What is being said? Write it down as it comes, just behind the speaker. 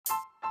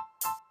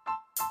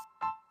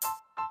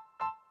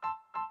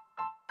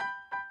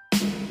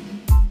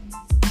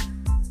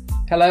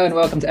Hello and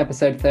welcome to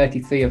episode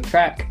 33 of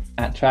Track.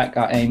 At Track,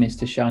 our aim is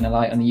to shine a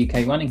light on the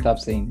UK running club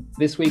scene.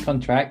 This week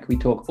on Track, we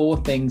talk all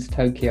things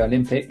Tokyo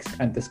Olympics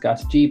and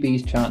discuss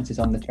GB's chances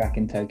on the track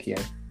in Tokyo.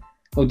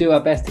 We'll do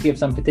our best to give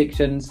some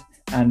predictions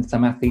and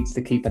some athletes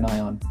to keep an eye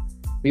on.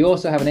 We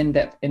also have an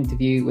in-depth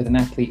interview with an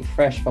athlete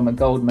fresh from a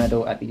gold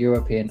medal at the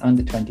European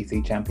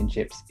Under-23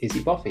 Championships,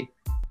 Izzy Boffey.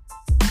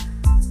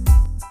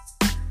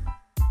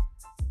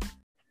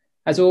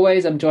 As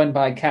always, I'm joined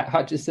by Kat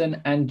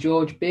Hutchison and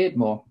George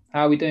Beardmore.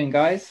 How are we doing,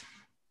 guys?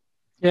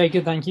 Yeah,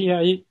 good, thank you. How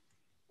are you?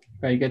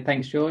 Very good,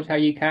 thanks, George. How are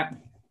you, Kat?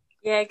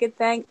 Yeah, good,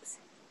 thanks.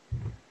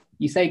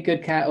 You say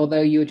good, Kat,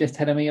 although you were just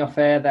telling me off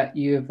air that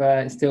you've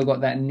still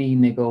got that knee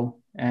niggle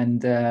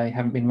and you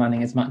haven't been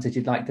running as much as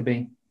you'd like to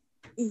be.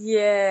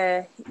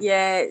 Yeah,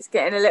 it's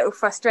getting a little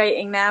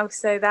frustrating now.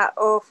 So that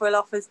awful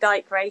Offers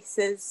Dyke race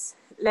has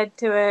led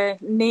to a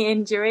knee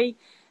injury,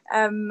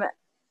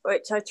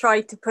 which I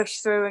tried to push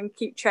through and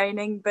keep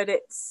training, but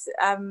it's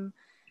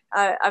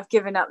I've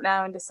given up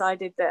now and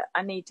decided that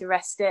I need to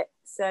rest it.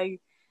 So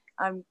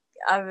I'm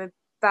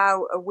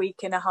about a week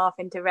and a half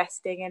into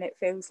resting, and it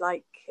feels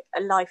like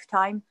a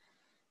lifetime.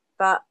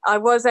 But I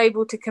was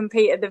able to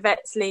compete at the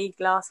Vets League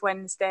last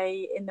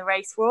Wednesday in the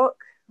race walk,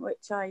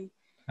 which I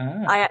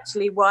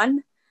actually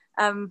won,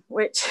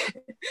 which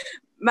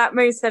Matt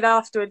Moon said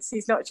afterwards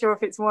he's not sure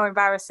if it's more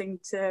embarrassing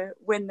to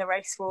win the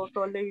race walk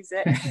or lose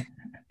it.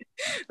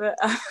 But,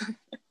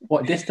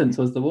 what distance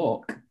was the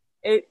walk?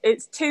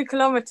 It's 2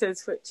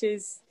 kilometres, which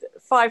is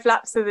 5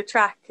 laps of the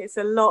track. It's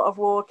a lot of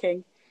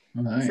walking.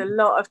 Right. It's a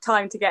lot of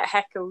time to get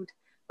heckled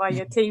by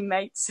your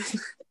teammates.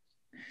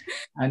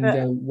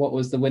 And what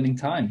was the winning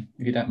time,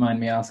 if you don't mind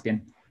me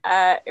asking?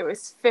 It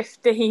was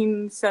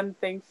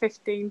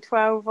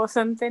 15:12 or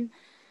something.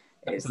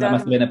 So that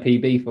must have been a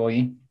PB for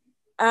you.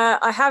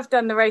 I have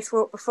done the race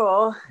walk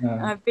before.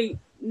 I beat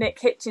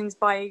Nick Hitchens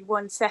by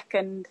 1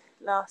 second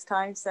last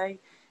time, so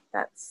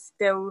that's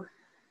still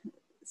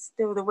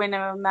the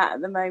winner on that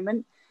at the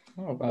moment.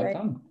 Oh, well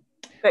done.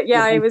 But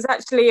yeah, I was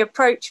actually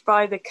approached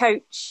by the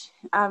coach,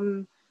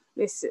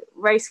 this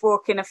race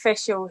walking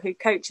official who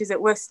coaches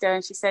at Worcester,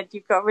 and she said,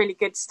 "You've got really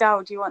good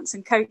style. Do you want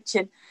some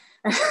coaching?"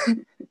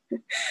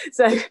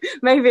 So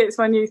maybe it's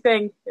my new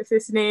thing if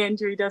this knee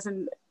injury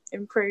doesn't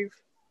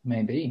improve.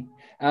 Maybe.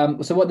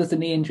 So what does the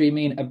knee injury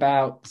mean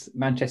about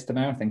Manchester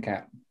Marathon,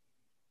 Kat?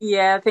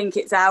 Yeah, I think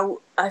it's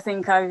out. I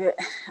think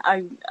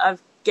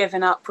I've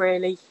given up,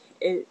 really.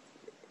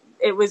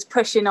 It was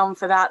pushing on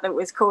for that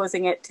was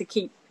causing it to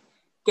keep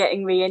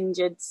getting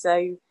re-injured.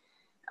 So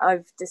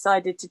I've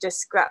decided to just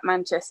scrap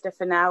Manchester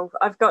for now.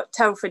 I've got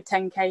Telford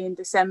 10K in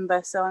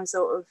December, so I'm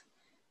sort of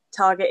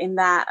targeting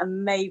that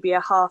and maybe a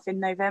half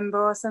in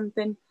November or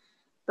something.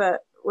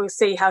 But we'll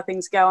see how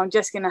things go. I'm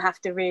just going to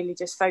have to really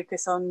just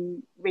focus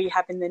on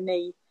rehabbing the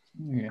knee.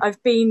 Yeah.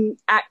 I've been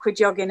aqua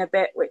jogging a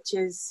bit, which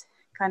is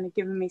kind of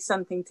giving me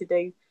something to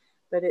do,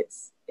 but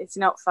it's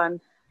not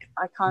fun.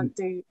 I can't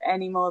do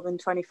any more than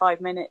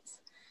 25 minutes.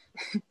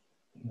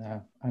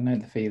 No, I know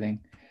the feeling.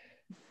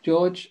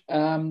 George,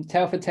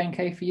 Telford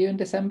 10K for you in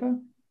December?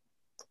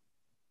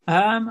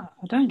 I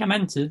don't think I'm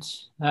entered.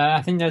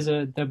 I think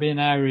there'll be an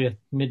area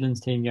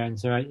Midlands team going,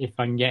 so if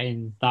I can get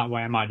in that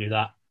way, I might do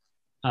that.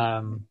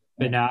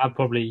 But no, I'll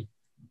probably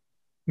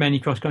mainly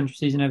cross-country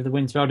season over the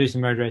winter. I'll do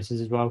some road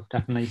races as well,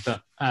 definitely.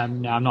 But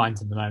no, I'm not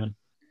entered at the moment.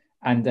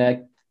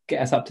 And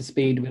get us up to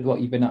speed with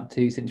what you've been up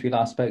to since we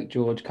last spoke,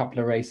 George. Couple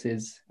of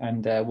races,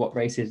 and what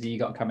races have you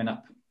got coming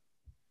up?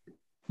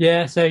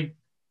 Yeah, so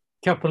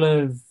couple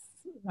of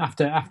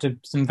after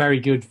some very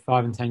good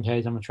 5 and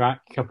 10Ks on the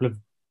track, a couple of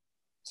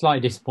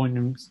slightly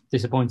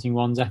disappointing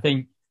ones. I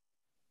think.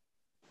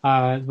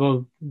 I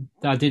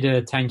did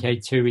a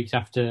 10K 2 weeks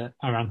after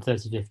I ran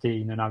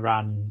 30:15, and I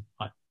ran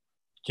like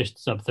just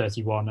sub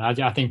 31.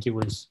 I think it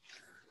was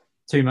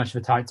too much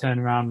of a tight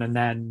turnaround, and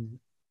then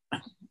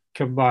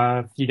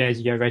a few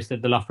days ago raced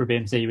at the Loughborough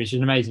BMC, which is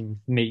an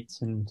amazing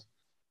meet, and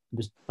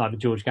just like the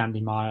George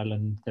Gandy Mile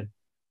and the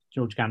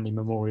George Gandy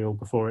Memorial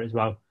before it as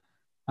well.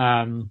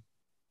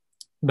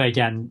 But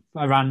again,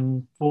 I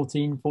ran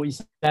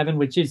 14:47,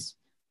 which is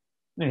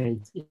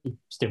it's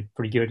still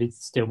pretty good.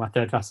 It's still my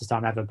third fastest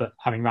time ever, but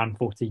having ran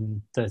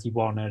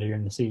 14:31 earlier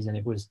in the season,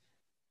 it was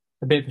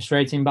a bit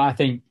frustrating. But I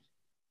think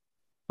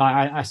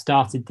I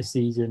started the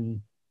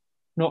season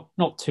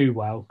not too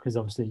well, because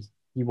obviously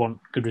you want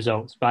good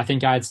results, but I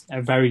think I had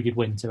a very good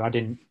winter. I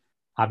didn't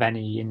have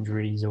any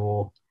injuries,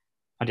 or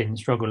I didn't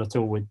struggle at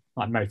all with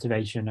like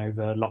motivation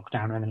over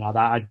lockdown or anything like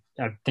that.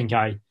 I think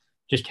I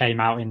just came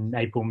out in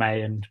April,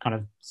 May and kind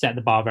of set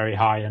the bar very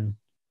high, and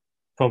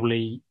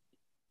probably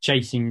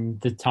chasing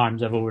the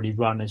times I've already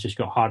run has just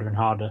got harder and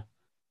harder.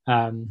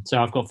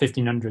 So I've got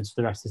 1500s for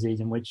the rest of the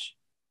season, which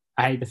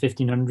I hate the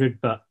 1500,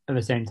 but at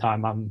the same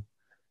time, I'm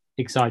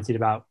excited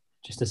about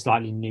just a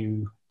slightly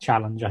new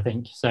challenge, I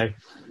think. So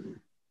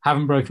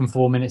haven't broken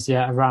 4 minutes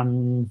yet. I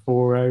ran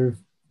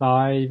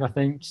 4:05, I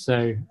think.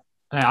 So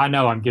I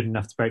know I'm good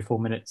enough to break 4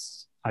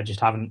 minutes. I just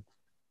haven't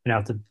been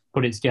able to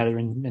put it together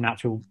in an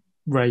actual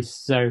race.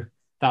 So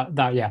that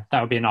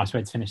would be a nice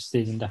way to finish the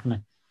season,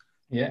 definitely.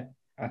 Yeah.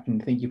 I can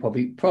think you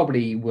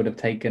probably would have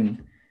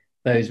taken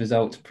those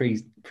results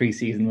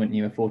pre-season, wouldn't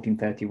you? A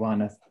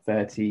 14:31, a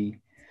 30,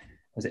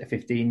 was it a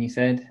 15? You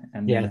said,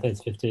 and Yeah, then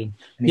 15.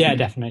 Yeah,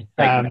 definitely.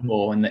 Taking the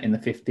ball in the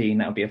 15,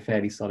 that would be a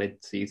fairly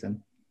solid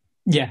season.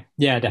 Yeah,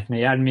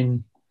 definitely. I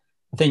mean,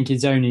 I think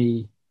it's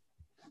only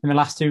in the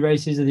last 2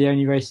 races are the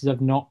only races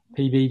I've not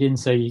PB'd in.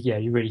 So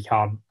you really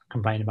can't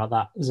complain about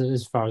that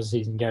as far as the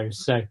season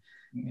goes. So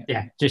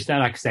yeah, just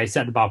like I say,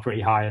 set the bar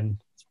pretty high, and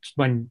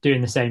when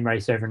doing the same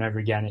race over and over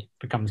again, it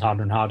becomes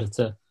harder and harder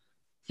to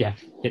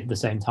hit the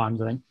same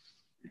times, I think.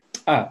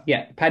 Oh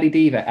yeah, Paddy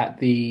Diva at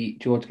the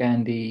George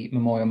Gandy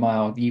Memorial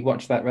Mile. You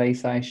watched that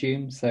race, I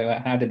assume. So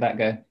how did that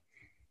go?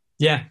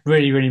 Yeah,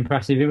 really, really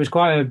impressive. It was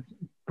quite a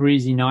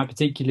breezy night,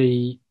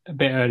 particularly a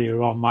bit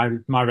earlier on.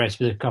 My race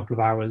was a couple of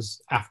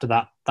hours after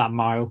that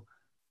mile,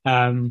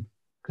 because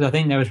I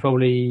think there was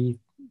probably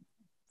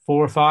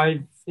 4 or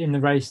 5 in the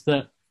race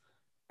that,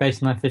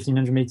 based on their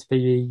 1500 meter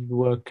PB,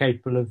 were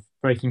capable of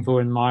breaking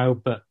 4 in the mile.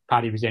 But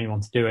Paddy was the only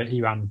one to do it.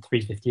 He ran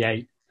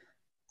 3:58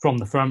 from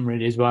the front,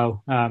 really, as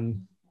well.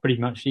 Pretty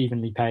much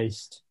evenly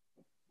paced.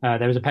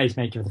 There was a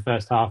pacemaker for the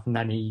first half, and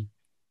then he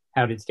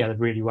held it together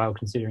really well,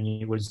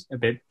 considering it was a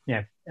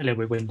little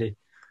bit windy.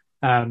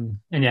 And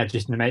yeah,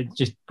 just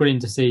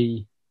brilliant to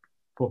see.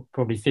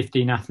 Probably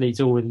 15 athletes,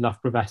 all with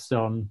Loughborough vests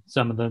on.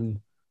 Some of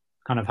them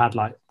kind of had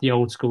like the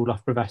old school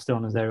Loughborough vest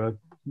on, as they were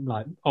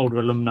like older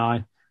alumni.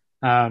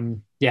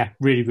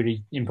 Really,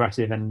 really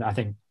impressive. And I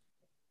think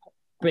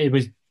it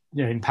was,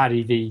 in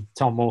Paddy v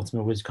Tom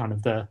Mortimer was kind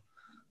of the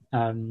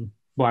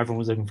what everyone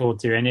was looking forward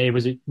to, and it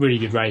was a really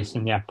good race.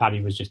 And yeah,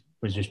 Paddy was just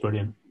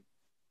brilliant.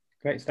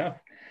 Great stuff.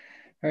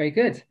 Very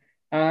good.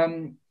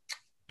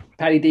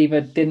 Paddy Diva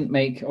didn't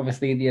make,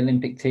 obviously, the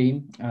Olympic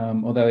team,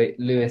 although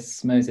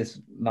Lewis Moses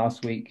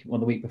last week or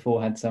the week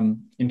before had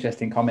some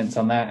interesting comments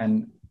on that,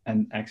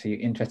 and actually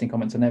interesting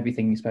comments on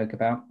everything you spoke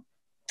about.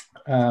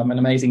 An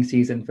amazing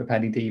season for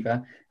Paddy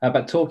Diva.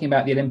 But talking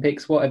about the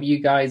Olympics, what have you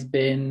guys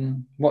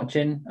been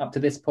watching up to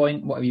this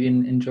point? What have you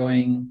been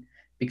enjoying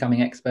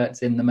becoming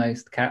experts in the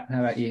most? Kat, how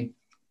about you?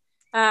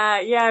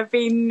 I've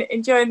been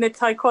enjoying the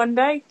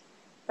Taekwondo.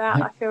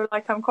 That I feel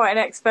like I'm quite an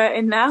expert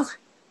in now.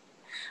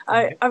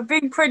 I've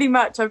been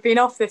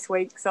off this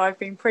week, so I've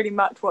been pretty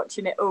much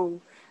watching it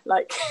all,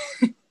 like,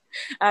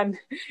 and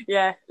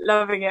yeah,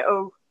 loving it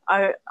all.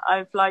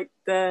 I've liked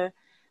the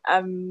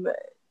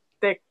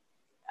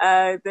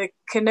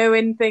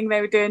canoeing thing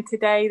they were doing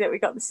today, that we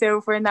got the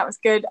silver in. That was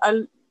good.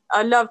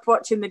 I loved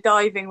watching the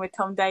diving with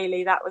Tom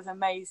Daly. That was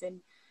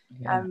amazing.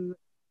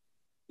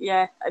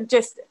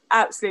 Just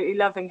absolutely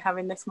loving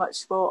having this much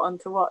sport on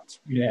to watch.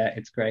 Yeah,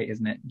 it's great,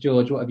 isn't it?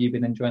 George, what have you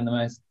been enjoying the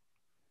most?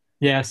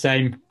 Yeah,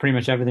 same. Pretty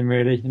much everything,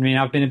 really. I mean,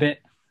 I've been a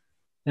bit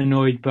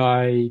annoyed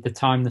by the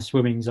time the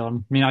swimming's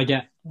on.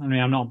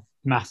 I'm not a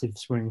massive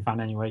swimming fan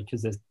anyway,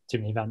 because there's too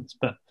many events.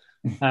 But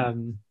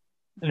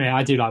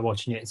I do like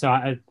watching it.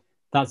 So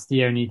that's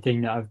the only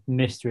thing that I've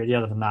missed, really.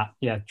 Other than that,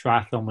 yeah,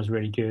 triathlon was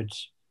really good.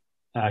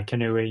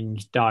 Canoeing,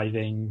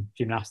 diving,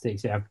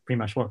 gymnastics. Yeah, I've pretty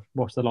much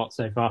watched a lot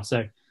so far.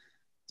 So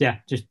yeah,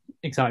 just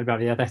excited about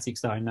the athletics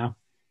starting now.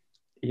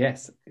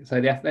 Yes. So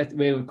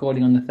we're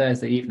recording on the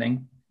Thursday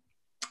evening.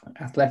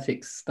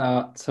 Athletics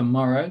start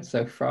tomorrow,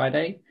 so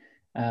Friday,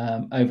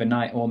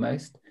 overnight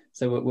almost.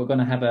 So we're going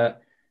to have a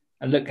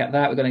look at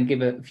that. We're going to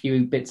give a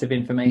few bits of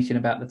information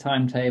about the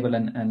timetable,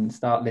 and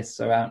start lists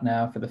are out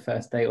now for the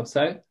first day or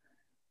so.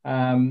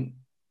 In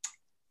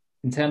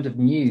terms of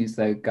news,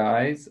 though,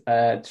 guys,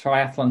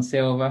 triathlon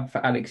silver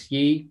for Alex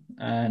Yee,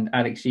 and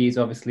Alex Yee is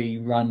obviously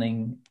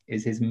running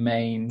is his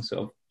main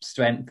sort of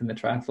strength in the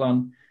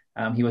triathlon.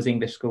 He was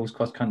English Schools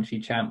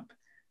cross-country champ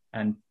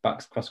and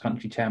Bucks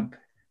cross-country champ.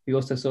 We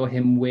also saw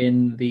him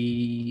win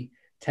the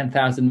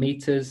 10,000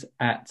 meters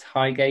at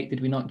Highgate,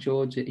 did we not,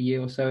 George, a year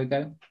or so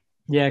ago?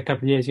 Yeah, a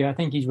couple of years ago. I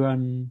think he's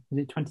run, is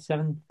it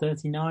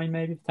 27:39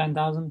 maybe,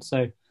 10,000?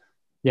 So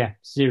yeah,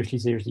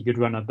 seriously good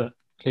runner, but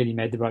clearly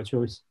made the right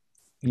choice.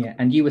 Yeah,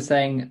 and you were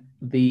saying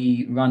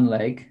the run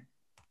leg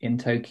in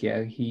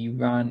Tokyo, did he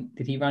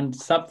run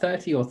sub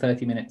 30 or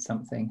 30 minutes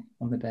something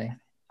on the day?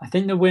 I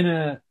think the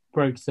winner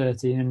broke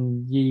 30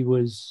 and Yi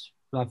was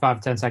like 5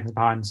 or 10 seconds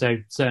behind, so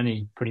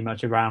certainly pretty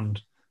much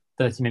around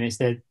 30 minutes.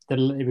 It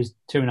was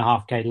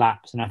 2.5k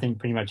laps, and I think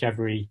pretty much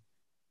every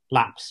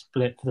lap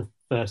split for the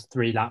first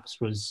 3 laps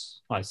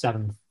was like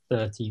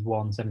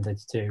 7:31,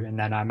 7:32, and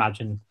then I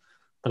imagine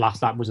the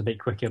last lap was a bit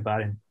quicker, but I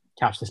didn't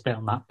catch the split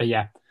on that. But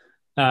yeah,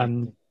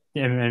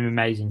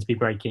 amazing to be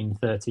breaking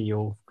 30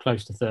 or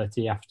close to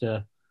 30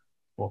 after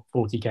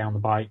 40k on the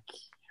bike,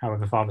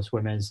 however far the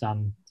swim is,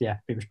 and yeah,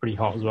 it was pretty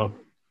hot as well.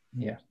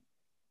 Yeah,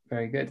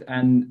 very good.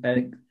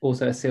 And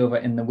also a silver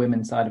in the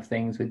women's side of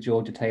things with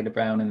Georgia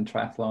Taylor-Brown in the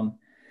triathlon.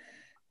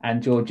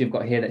 And George, you've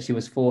got here that she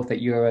was 4th at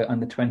Euro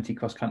Under 20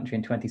 cross country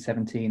in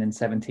 2017 and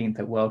 17th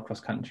at World Cross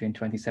Country in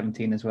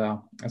 2017 as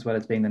well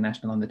as being the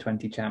national Under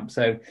 20 champ.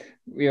 So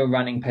real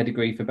running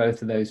pedigree for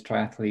both of those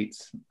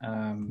triathletes.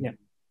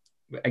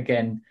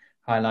 Again,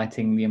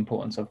 highlighting the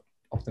importance of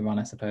the run,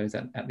 I suppose,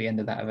 at the end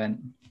of that event.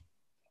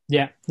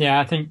 Yeah.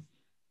 I think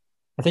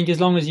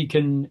as long as you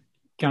can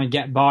kind of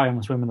get by on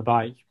the swim and the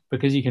bike,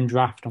 because you can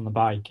draft on the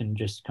bike and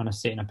just kind of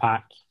sit in a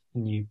pack,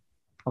 and you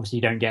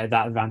don't get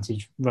that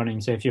advantage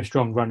running. So if you're a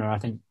strong runner, I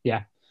think,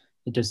 yeah,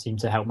 it does seem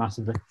to help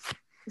massively.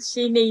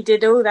 She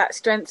needed all that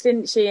strength,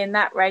 didn't she, in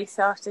that race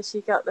after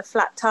she got the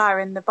flat tyre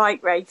in the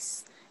bike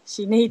race.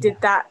 She needed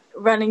that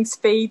running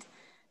speed.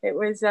 It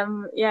was,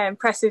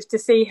 impressive to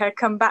see her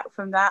come back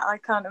from that. I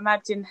can't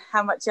imagine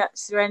how much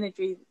extra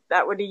energy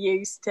that would have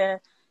used to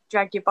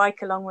drag your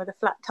bike along with a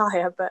flat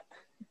tyre, but...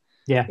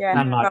 Yeah,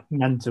 and like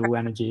mental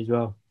energy as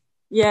well.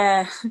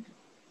 Yeah.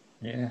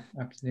 Yeah,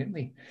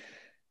 absolutely.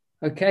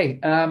 Okay,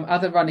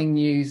 other running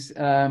news,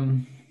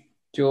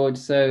 George.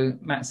 So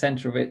Matt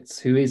Centrovitz,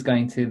 who is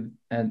going to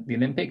the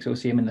Olympics, we'll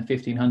see him in the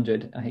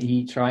 1500.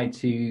 He tried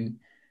to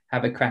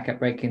have a crack at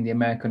breaking the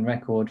American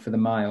record for the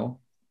mile.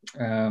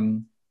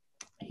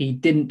 He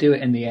didn't do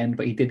it in the end,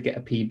 but he did get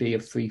a PB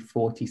of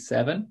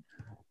 3:47.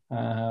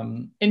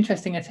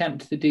 Interesting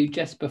attempt to do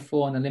just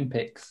before an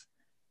Olympics.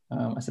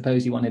 I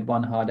suppose he wanted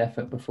one hard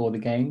effort before the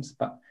games,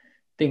 but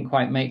didn't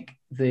quite make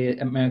the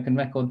American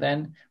record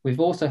then. We've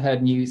also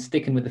heard news,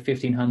 sticking with the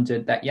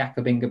 1500, that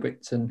Jakob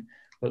Ingebrigtsen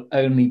will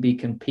only be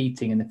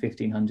competing in the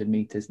 1500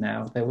 meters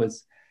now. There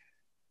was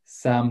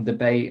some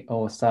debate,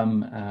 or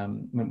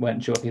some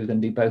weren't sure if he was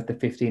going to do both the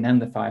 15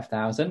 and the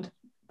 5,000,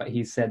 but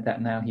he said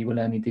that now he will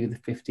only do the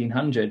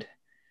 1500.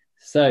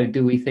 So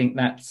do we think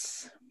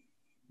that's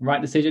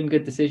right decision,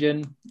 good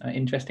decision,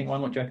 interesting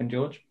one? What do you reckon,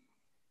 George?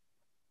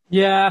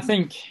 Yeah, I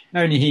think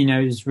only he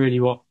knows really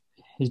what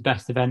his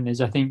best event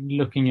is. I think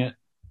looking at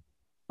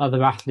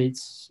other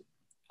athletes,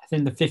 I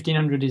think the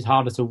 1500 is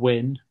harder to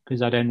win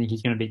because I don't think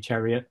he's going to beat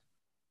Chariot.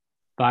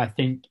 But I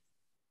think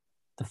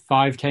the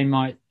 5K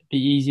might be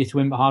easier to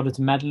win but harder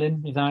to medal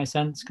in, if that makes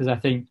sense, because I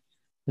think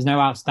there's no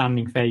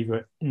outstanding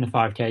favourite in the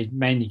 5K,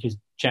 mainly because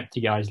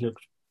Cheptegei's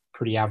looked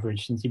pretty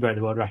average since he broke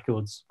the world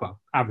records. Well,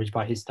 average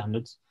by his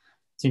standards,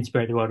 since he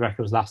broke the world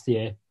records last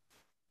year.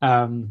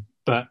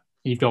 But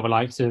you've got the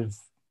likes of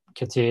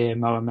Katir,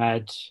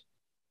 Mohamed,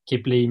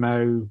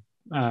 Kiplimo,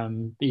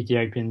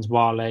 Ethiopians,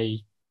 Wale,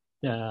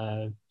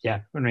 a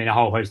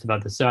whole host of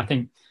others. So I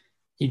think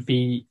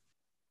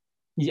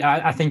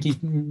I think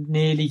he's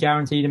nearly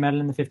guaranteed a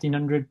medal in the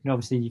 1500.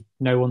 Obviously,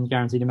 no one's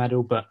guaranteed a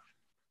medal, but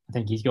I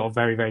think he's got a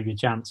very, very good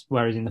chance.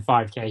 Whereas in the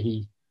 5K,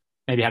 he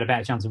maybe had a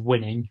better chance of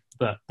winning,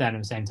 but then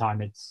at the same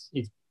time, it's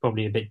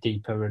probably a bit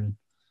deeper and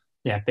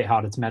a bit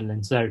harder to medal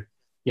in. So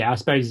I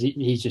suppose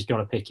he's just got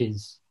to pick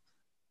his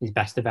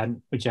best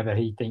event, whichever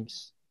he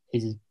thinks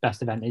his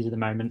best event is at the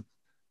moment.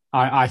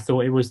 I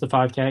thought it was the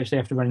 5K actually,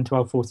 after running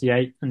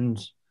 12:48 and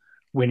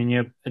winning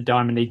a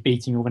Diamond League,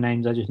 beating all the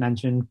names I just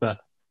mentioned. But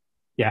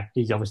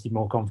he's obviously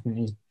more confident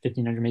in his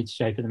 1500 meter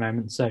shape at the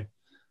moment. So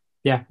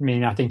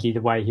I think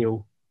either way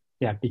he'll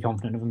be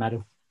confident of a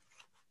medal.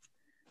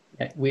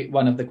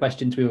 One of the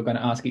questions we were going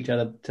to ask each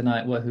other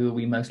tonight were, who are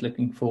we most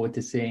looking forward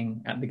to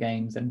seeing at the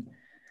games? And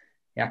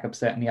Jakob's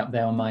certainly up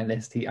there on my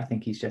list. I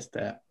think he's just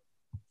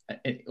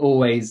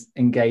always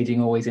engaging,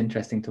 always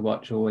interesting to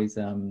watch, always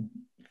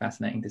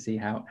fascinating to see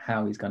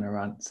how he's going to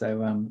run.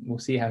 So we'll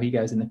see how he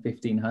goes in the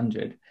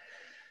 1500.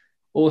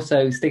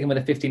 Also, sticking with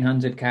the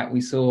 1500, Kat,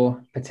 we saw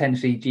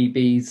potentially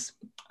GB's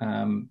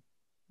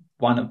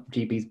one of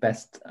GB's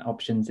best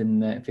options in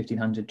the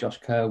 1500, Josh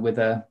Kerr, with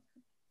a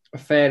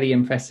fairly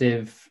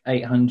impressive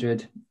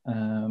 800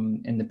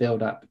 in the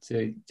build-up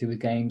to the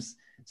games.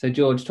 So,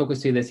 George, talk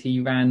us through this. He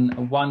ran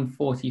a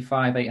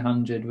 1:45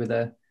 800 with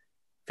a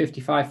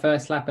 55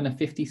 first lap and a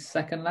 50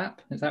 second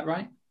lap. Is that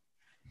right?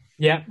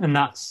 Yeah, and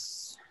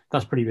that's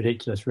pretty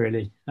ridiculous,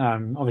 really.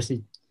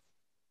 Obviously,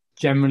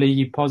 generally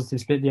you positive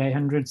split the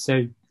 800,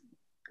 so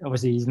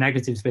obviously he's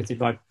negative split it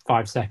by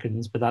 5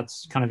 seconds, but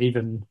that's kind of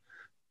even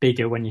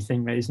bigger when you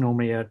think that it's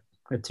normally a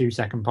 2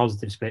 second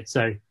positive split.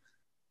 So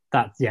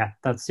that's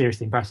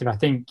seriously impressive. I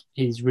think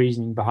his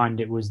reasoning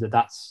behind it was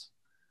that's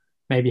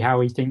maybe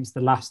how he thinks the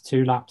last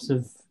 2 laps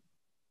of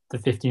the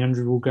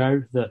 1500 will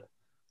go, that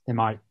they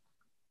might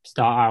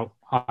start out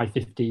high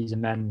 50s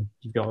and then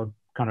you've got to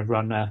kind of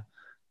run a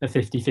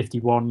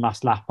 50-51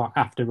 last lap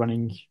after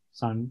running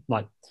some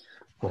 2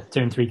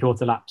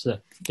 3/4 laps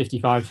at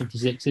 55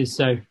 56s.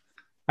 So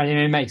I think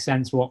it makes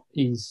sense why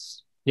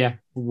he's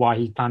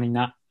planning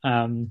that.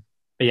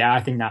 But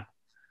I think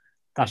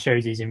that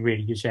shows he's in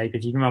really good shape.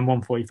 If you can run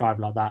 145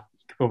 like that, you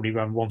could probably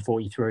run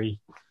 143,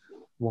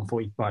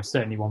 140, well,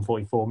 certainly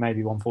 144,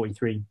 maybe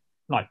 143,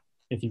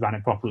 if you ran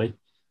it properly.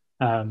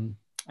 And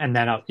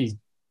then he's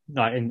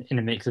in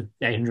a mix of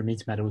 800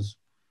 meter medals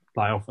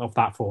off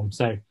that form.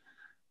 So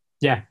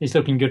it's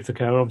looking good for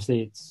Kerr.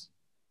 Obviously, it's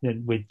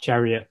with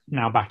Chariot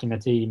now back in the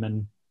team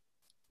and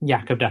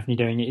Jakob definitely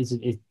doing it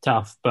is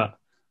tough. But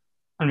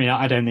I mean,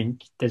 I don't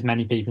think there's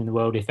many people in the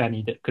world, if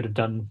any, that could have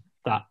done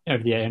that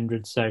over the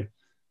 800. So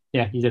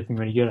he's looking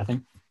really good, I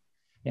think.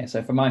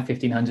 So for my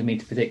 1500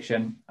 meter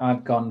prediction,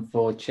 I've gone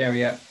for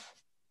Chariot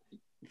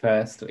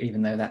first,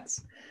 even though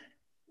that's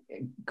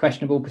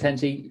questionable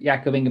potentially.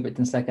 Jakob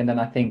Ingebrigtsen second, and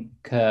I think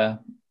Kerr,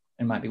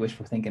 it might be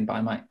wishful thinking, but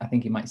I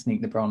think he might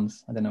sneak the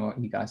bronze. I don't know what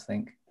you guys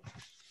think.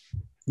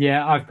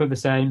 Yeah, I've put the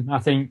same. I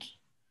think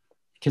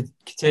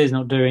Katir's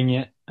not doing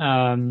it.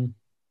 I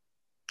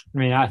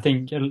mean, I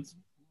think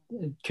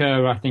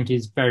Kerr, I think,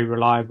 is very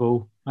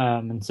reliable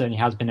and certainly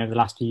has been over the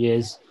last few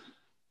years.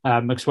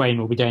 McSwain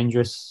will be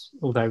dangerous,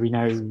 although we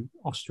know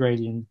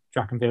Australian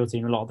track and field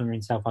team, a lot of them are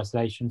in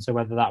self-isolation. So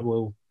whether that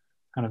will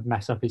kind of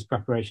mess up his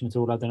preparation at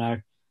all, I don't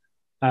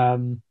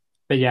know.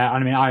 But yeah, I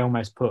mean, I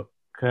almost put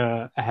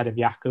Kerr ahead of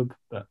Jakob,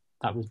 but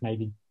that was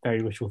maybe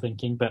very wishful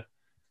thinking. But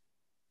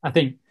I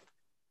think,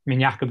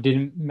 Jakob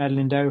didn't medal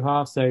in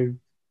Doha, so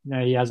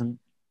he hasn't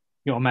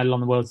got a medal on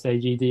the world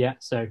stage either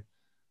yet. So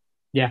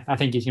yeah, I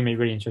think it's going to be a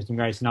really interesting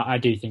race. And I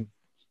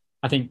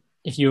think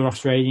if you're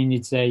Australian,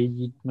 you'd say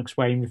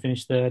McSwain would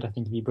finish third. I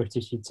think if you're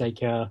British, you'd say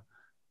Kerr.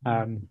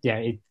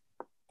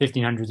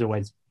 1500 is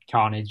always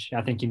carnage.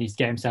 I think he needs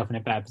to get himself in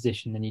a better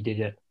position than he did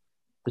at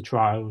the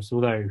trials,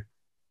 although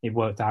it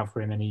worked out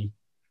for him and he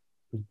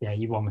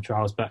won the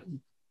trials. But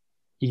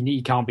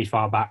he can't be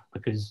far back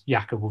because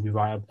Jakob will be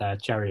right up there.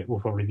 Chariot will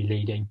probably be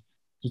leading.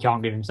 He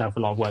can't give himself a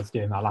lot of work to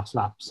do in that last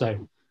lap.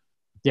 So,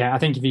 yeah, I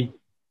think if he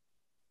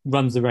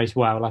runs the race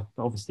well,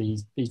 obviously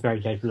he's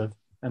very capable of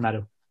a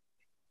medal.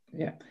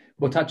 Yeah,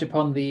 we'll touch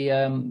upon the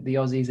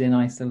Aussies in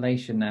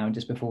isolation now,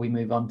 just before we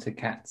move on to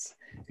Cats,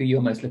 who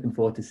you're most looking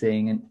forward to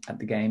seeing at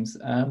the games.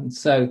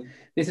 So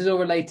this is all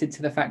related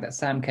to the fact that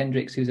Sam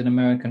Kendricks, who's an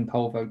American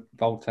pole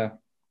vaulter,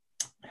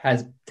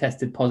 has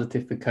tested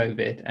positive for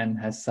COVID and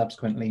has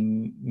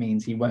subsequently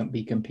means he won't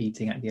be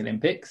competing at the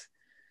Olympics.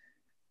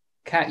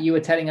 Kat, you were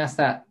telling us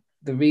that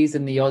the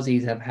reason the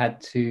Aussies have had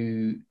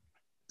to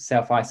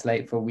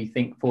self-isolate for, we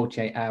think,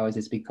 48 hours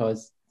is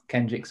because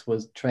Kendricks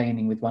was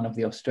training with one of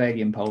the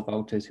Australian pole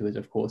vaulters who has,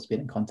 of course, been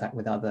in contact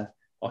with other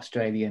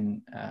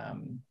Australian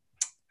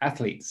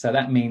athletes. So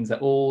that means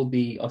that all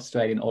the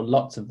Australian, or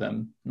lots of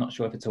them, not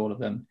sure if it's all of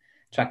them,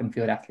 track and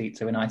field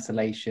athletes are in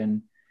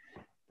isolation.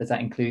 Does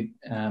that include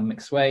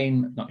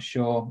McSwain? Not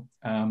sure,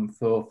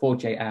 for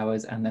 48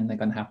 hours, and then they're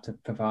going to have to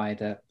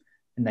provide a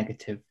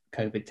negative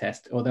COVID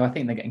test, although I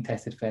think they're getting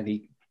tested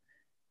fairly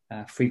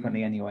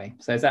frequently anyway.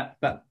 So is that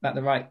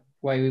the right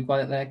way we've got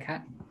it there,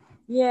 Kat?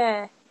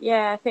 Yeah,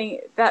 I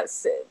think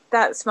that's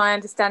my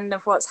understanding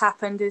of what's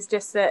happened, is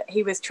just that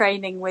he was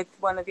training with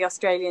one of the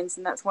Australians,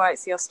 and that's why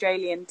it's the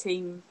Australian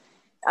team.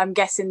 I'm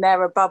guessing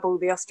they're a bubble,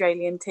 the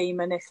Australian team,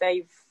 and if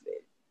they've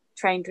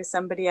trained with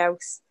somebody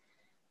else,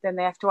 then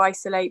they have to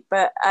isolate.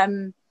 But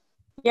I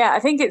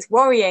think it's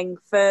worrying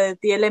for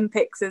the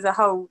Olympics as a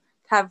whole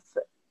to have,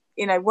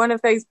 one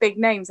of those big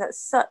names. That's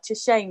such a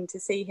shame to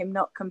see him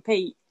not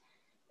compete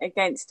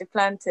against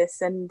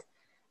Duplantis, and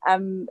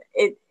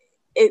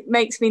it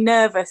makes me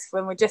nervous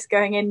when we're just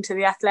going into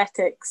the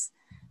athletics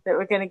that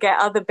we're going to get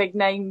other big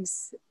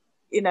names,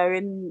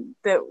 in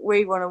that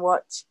we want to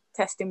watch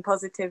testing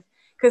positive,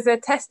 because they're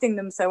testing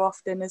them so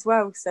often as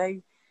well.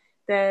 So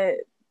they're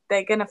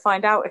going to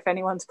find out if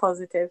anyone's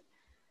positive.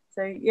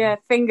 So yeah,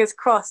 fingers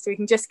crossed we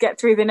can just get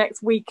through the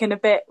next week and a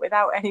bit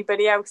without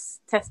anybody else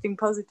testing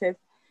positive.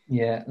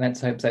 Yeah, let's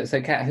hope so.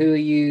 So Kat, who are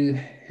you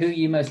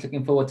most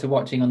looking forward to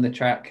watching on the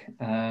track,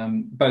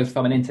 both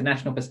from an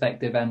international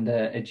perspective and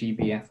a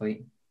GB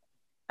athlete?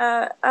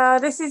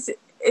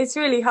 It's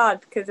really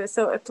hard because there's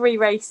sort of three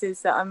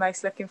races that I'm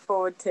most looking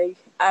forward to.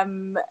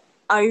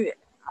 I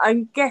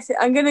guess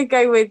I'm going to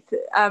go with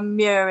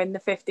Muir in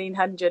the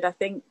 1500.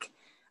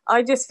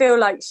 I just feel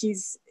like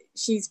she's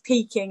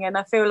peaking, and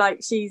I feel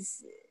like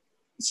she's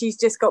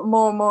just got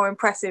more and more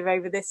impressive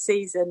over this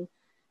season,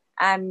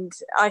 and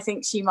I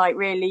think she might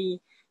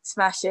really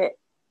smash it.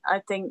 I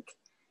think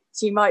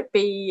she might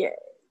be,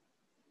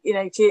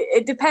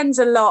 it depends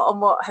a lot on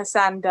what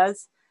Hassan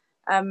does,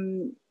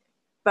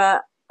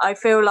 but I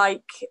feel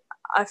like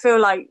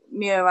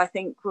Muir, I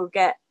think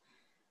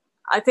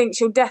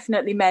she'll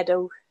definitely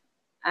medal,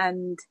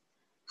 and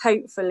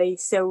hopefully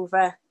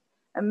silver.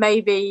 And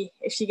maybe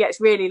if she gets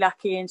really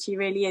lucky and she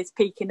really is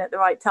peaking at the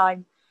right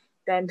time,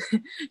 then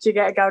she'll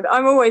get a gold.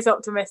 I'm always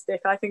optimistic.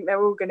 I think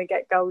they're all going to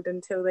get gold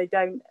until they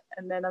don't,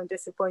 and then I'm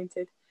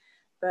disappointed.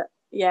 But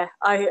yeah,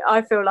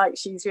 I feel like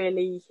she's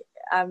really,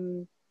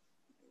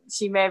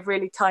 she may have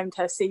really timed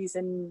her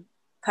season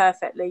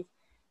perfectly.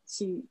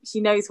 She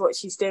knows what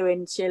she's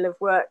doing. She'll have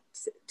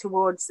worked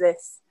towards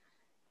this.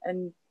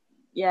 And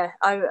yeah,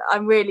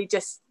 I'm really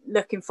just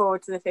looking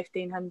forward to the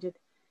 1500.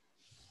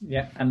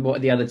 Yeah, and what are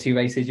the other two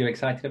races you're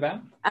excited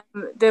about?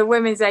 The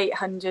women's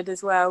 800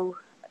 as well,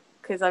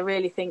 because I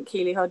really think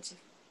Keely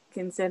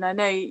Hodgkinson. I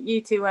know you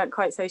two weren't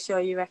quite so sure.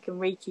 You reckon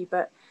Riki,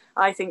 but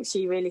I think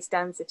she really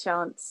stands a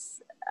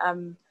chance.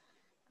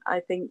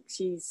 I think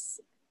she's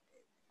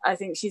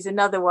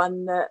another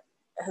one that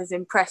has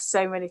impressed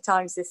so many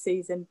times this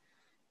season,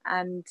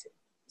 and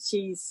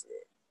she's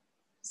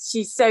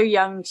so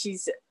young.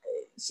 She's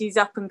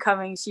up and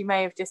coming. She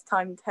may have just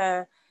timed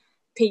her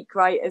peak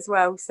right as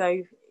well.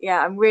 So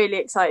yeah, I'm really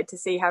excited to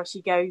see how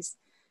she goes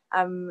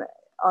on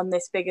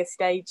this bigger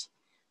stage.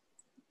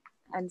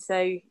 And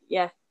so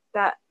yeah,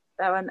 that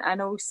one,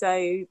 and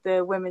also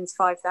the women's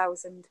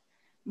 5,000.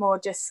 More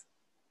just,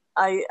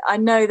 I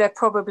know they're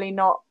probably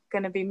not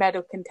going to be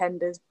medal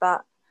contenders,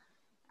 but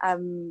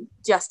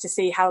just to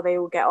see how they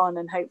all get on,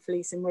 and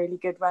hopefully some really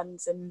good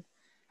runs, and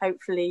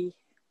hopefully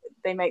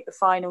they make the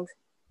finals.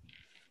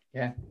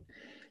 Yeah.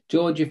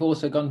 George, you've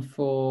also gone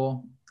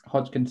for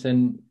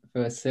Hodgkinson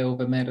for a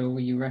silver medal,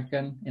 you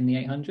reckon, in the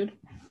 800?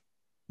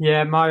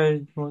 Yeah,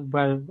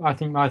 I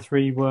think my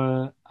three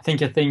were, I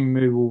think Athing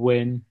will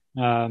win.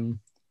 I mean,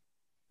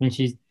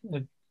 she's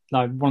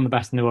like one of the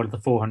best in the world at the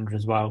 400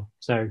 as well.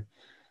 So,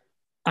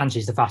 and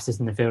she's the fastest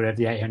in the field over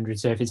the 800.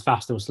 So if it's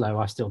fast or slow,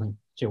 I still think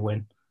she'll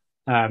win.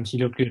 She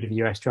looked good at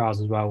the US trials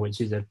as well,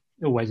 which is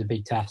always a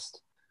big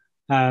test.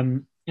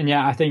 And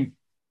yeah,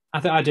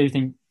 I do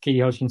think Keely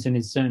Hodgkinson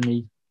is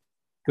certainly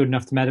good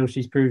enough to medal.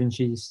 She's proven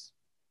she's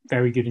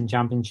very good in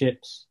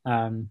championships.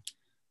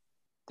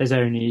 There's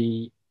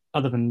only,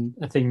 other than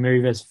Athing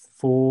Mu, there's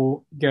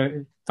four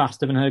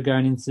faster than her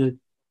going into,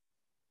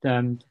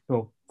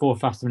 four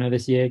faster than her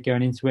this year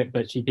going into it,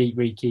 but she beat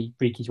Riki.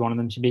 Riki's one of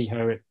them. She beat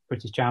her at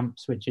British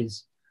Champs, which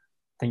is,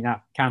 I think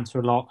that counts for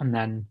a lot. And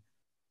then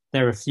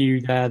there are a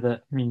few there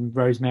that, I mean,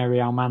 Rosemary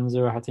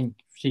Almanza, I think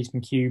she's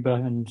from Cuba,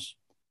 and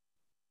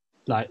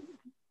like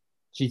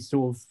she's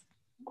sort of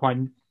quite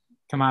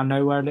come out of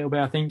nowhere a little bit,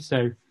 I think. So,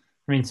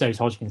 I mean, so is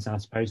Hodgkinson, I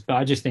suppose. But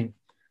I just think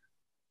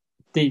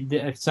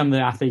some of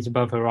the athletes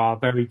above her are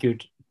very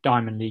good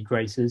Diamond League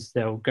racers.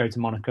 They'll go to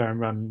Monaco and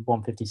run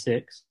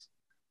 156.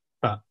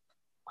 But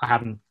I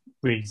haven't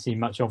really seen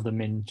much of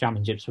them in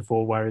championships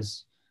before.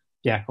 Whereas,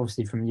 yeah,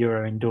 obviously from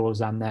Euro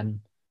indoors and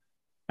then,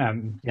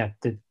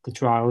 the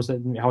trials,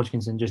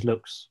 Hodgkinson just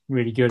looks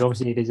really good.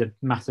 Obviously, it is a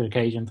massive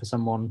occasion for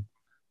someone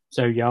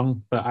so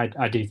young, but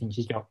I do think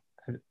she's got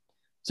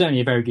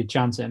certainly a very good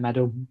chance at a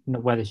medal,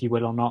 whether she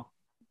will or not.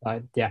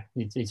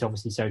 It's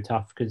obviously so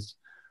tough because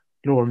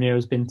Laura Muir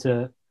has been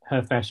to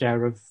her fair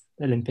share of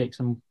Olympics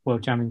and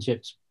World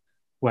Championships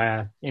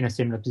where in a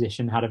similar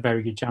position had a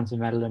very good chance of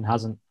medal and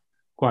hasn't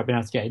quite been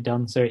able to get it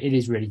done. So it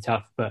is really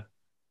tough, but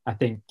I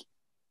think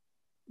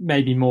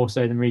maybe more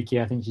so than Riki.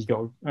 I think she's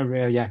got a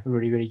really,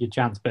 really good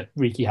chance, but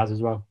Riki has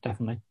as well,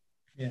 definitely.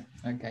 Yeah,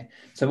 okay.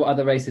 So what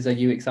other races are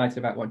you excited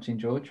about watching,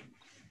 George?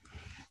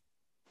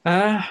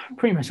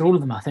 Pretty much all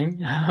of them, I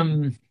think. I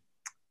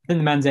think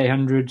the men's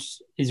 800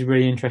 is a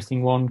really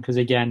interesting one because,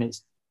 again,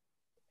 it's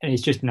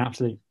just an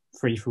absolute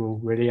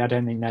free-for-all, really. I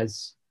don't think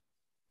there's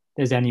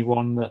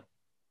anyone that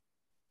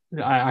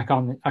I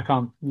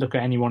can't look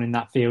at anyone in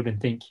that field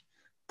and think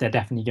they're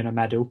definitely going to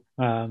medal,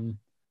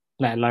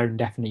 let alone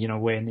definitely going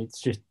to win. It's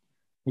just,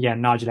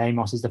 again, Nigel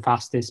Amos is the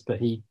fastest, but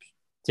he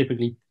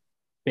typically a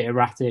bit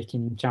erratic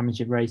in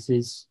championship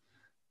races.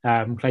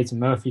 Clayton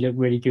Murphy looked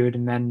really good,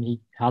 and then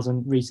he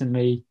hasn't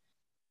recently.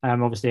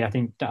 Obviously, I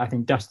think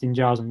Dustin,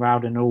 Giles, and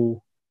Rowden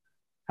all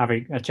have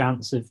a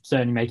chance of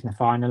certainly making the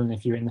final, and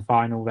if you're in the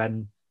final,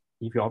 then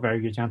you've got a very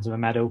good chance of a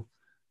medal.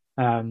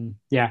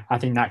 I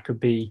think that could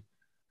be.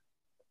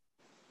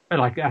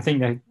 I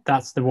think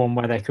that's the one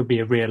where there could be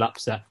a real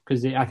upset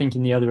because I think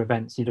in the other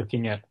events you're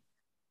looking at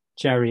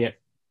Chariot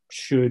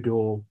should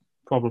or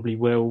probably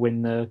will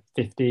win the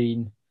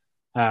 15.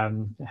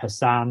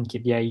 Hassan,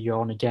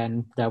 Kipyegon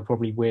again, they'll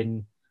probably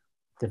win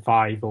the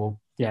 5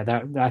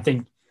 I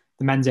think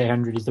the men's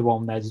 800 is the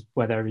one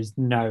where there is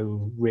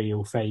no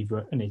real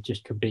favourite and it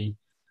just could be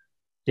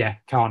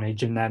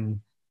carnage, and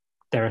then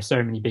there are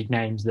so many big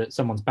names that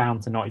someone's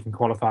bound to not even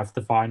qualify for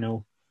the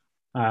final.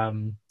 I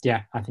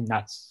think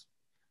that's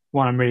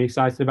one I'm really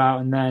excited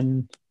about. And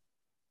then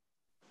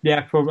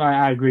probably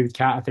I agree with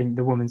Kat. I think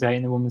the women's 8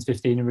 and the women's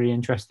 15 are really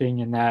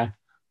interesting, and they're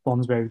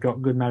ones where we've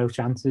got good medal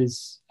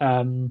chances.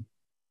 And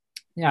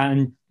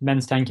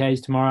men's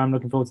 10Ks tomorrow. I'm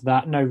looking forward to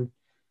that. No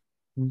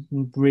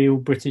real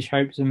British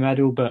hopes of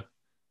medal, but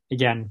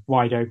again,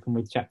 wide open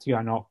with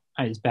Cheptegei not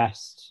at his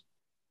best.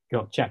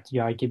 Got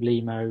Cheptegei,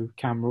 Kiblimo,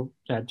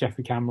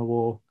 Jeffrey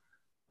Cammerwar,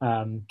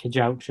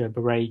 Kajelcha,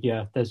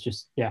 Barega. There's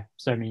just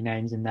so many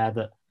names in there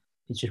that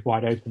it's just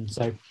wide open.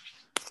 So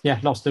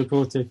lots to look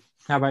forward to.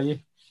 How about you?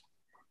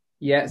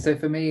 Yeah, so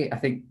for me, I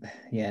think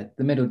the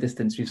middle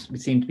distance. We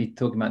seem to be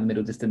talking about the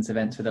middle distance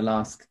events for the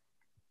last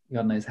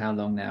God knows how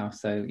long now.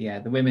 So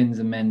the women's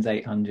and men's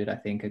 800 I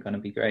think are going to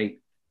be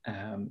great.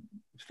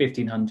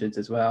 1500s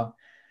as well.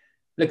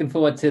 Looking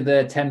forward to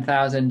the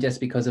 10,000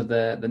 just because of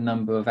the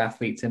number of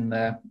athletes in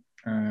there.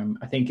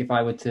 I think if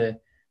I were to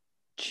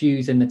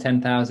choose in the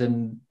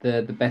 10,000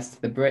 the best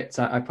of the Brits,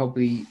 I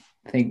probably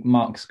think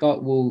Mark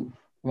Scott will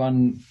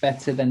run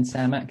better than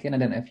Sam Atkin. I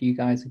don't know if you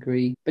guys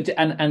agree, but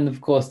and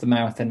of course the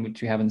marathon,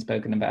 which we haven't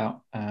spoken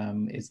about,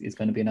 is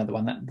going to be another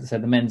one. So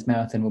the men's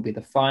marathon will be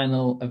the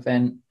final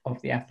event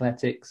of the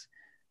athletics,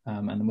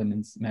 and the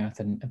women's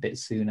marathon a bit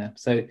sooner.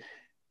 So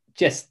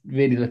just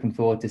really looking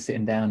forward to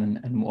sitting down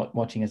and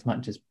watching as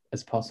much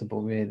as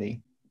possible,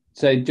 really.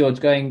 So George,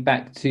 going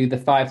back to the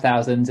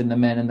 5,000s and the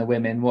men and the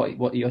women,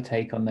 what are your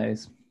take on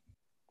those?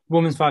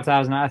 Women's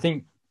 5,000, I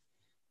think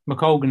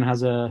McColgan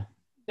has a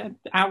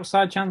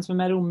outside chance for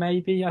medal,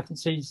 maybe. I think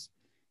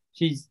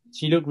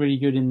she looked really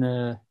good in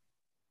the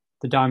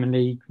Diamond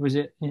League. Was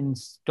it in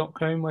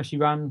Stockholm where she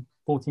ran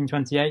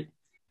 14:28?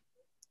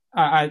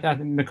 I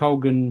think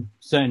McColgan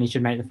certainly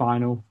should make the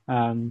final.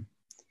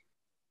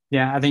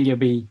 I think it'll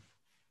be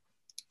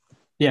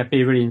yeah,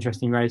 be a really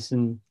interesting race.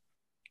 And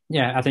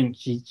yeah, I think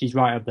she's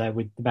right up there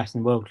with the best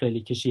in the world, clearly,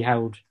 because she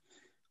held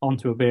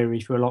onto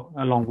Iberi for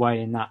a long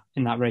way in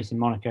that race in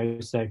Monaco.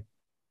 So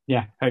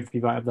yeah,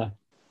 hopefully right up there.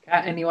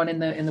 Kat, anyone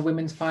in the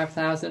women's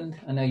 5,000?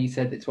 I know you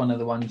said it's one of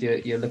the ones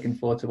you're looking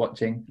forward to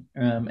watching.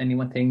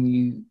 Anyone thing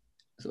you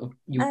put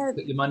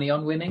your money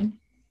on winning?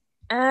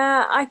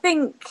 I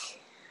think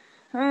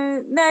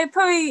no,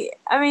 probably.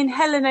 I mean,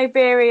 Hellen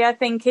Obiri, I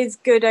think, is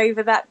good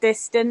over that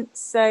distance.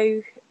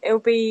 So I'll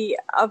be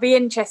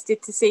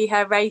interested to see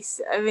her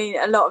race. I mean,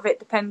 a lot of it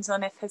depends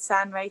on if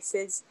Hassan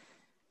races.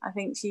 I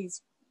think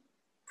she's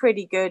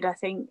pretty good. I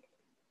think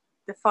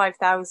the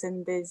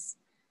 5,000 is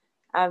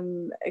a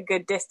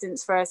good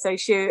distance for her. So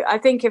I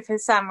think if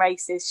Hassan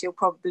races, she'll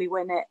probably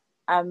win it.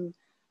 And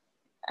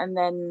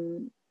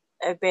then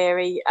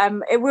Obiri.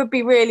 It would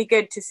be really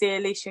good to see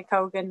Alicia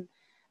Colgan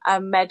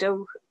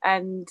medal,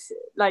 and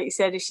like you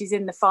said, if she's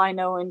in the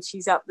final and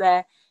she's up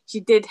there,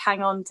 she did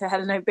hang on to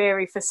Hellen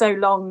Obiri for so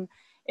long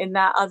in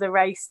that other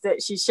race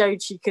that she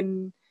showed she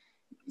can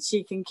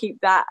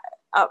keep that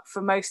up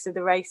for most of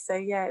the race. So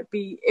yeah,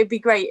 it'd be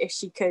great if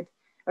she could,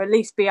 or at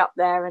least be up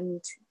there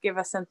and give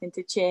us something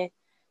to cheer.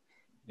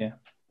 Yeah.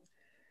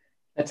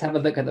 Let's have a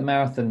look at the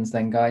marathons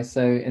then, guys.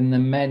 So in the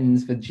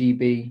men's for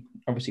GB,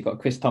 obviously got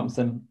Chris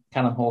Thompson,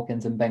 Callum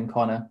Hawkins and Ben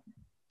Connor.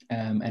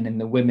 And in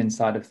the women's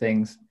side of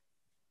things,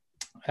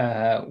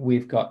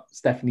 we've got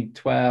Stephanie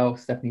Twell,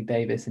 Stephanie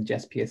Davis and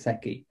Jess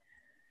Piasecki.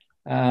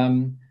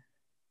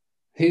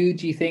 Who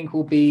do you think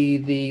will be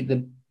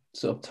the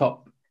sort of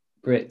top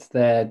Brits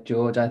there,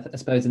 George? I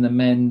suppose in the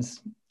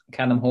men's,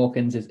 Callum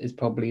Hawkins is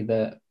probably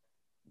the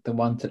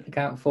one to look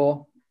out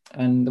for.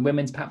 And the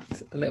women's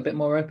perhaps a little bit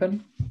more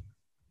open?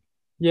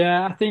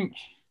 Yeah, I think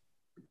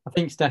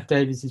Steph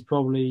Davis is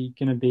probably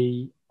going to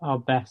be our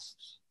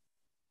best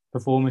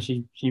performer.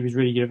 She was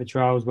really good at the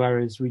trials,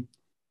 whereas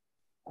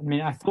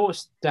I thought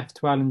Steph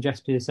Twell and Jess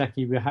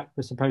Piasecki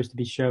were supposed to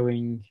be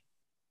showing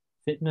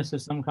fitness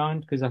of some kind,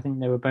 because I think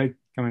they were both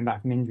coming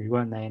back from injury,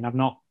 weren't they? And I've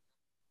not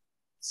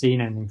seen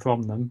anything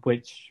from them,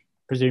 which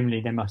presumably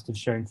they must have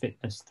shown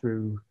fitness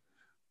through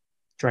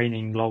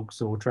training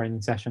logs or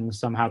training sessions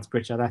somehow to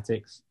British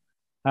Athletics.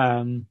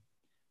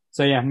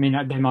 So yeah,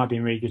 they might be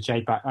in really good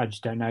shape. I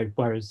just don't know.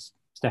 Whereas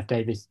Steph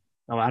Davis,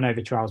 I know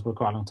the trials were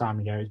quite a long time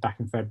ago. It was back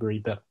in February,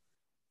 but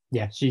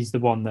yeah, she's the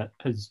one that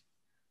has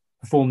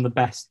performed the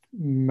best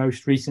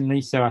most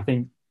recently. So I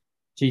think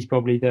she's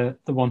probably the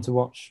one to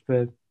watch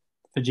for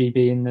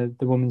GB in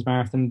the women's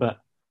marathon.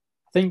 But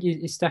I think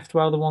is Steph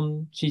Twell the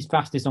one? She's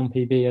fastest on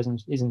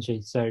PB, isn't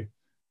she? So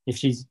if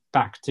she's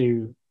back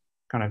to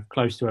kind of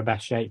close to her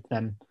best shape,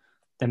 then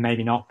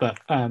maybe not. But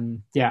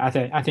yeah,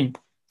 I think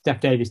Steph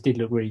Davis did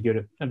look really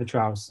good at the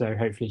trials, so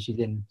hopefully she's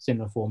in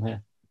similar form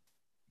here.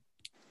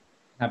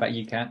 How about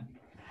you, Kat?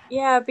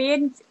 Yeah, I'd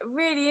be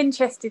really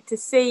interested to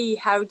see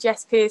how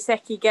Jess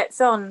Piasecki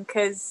gets on,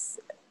 because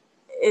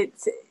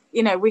it's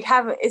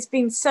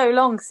been so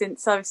long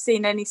since I've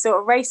seen any sort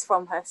of race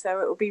from her,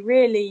 so it will be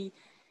really,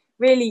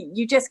 really,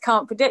 you just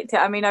can't predict it.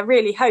 I mean, I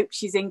really hope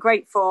she's in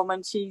great form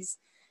and she's,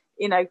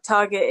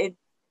 targeted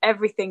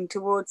everything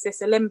towards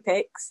this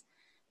Olympics.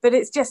 But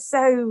it's just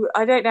so,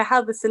 I don't know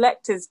how the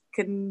selectors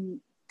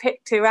can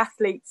pick two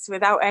athletes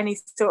without any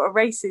sort of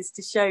races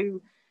to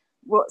show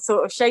what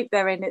sort of shape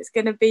they're in. It's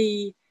going to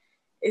be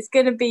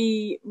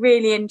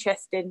really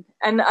interesting.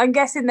 And I'm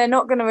guessing they're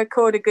not going to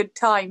record a good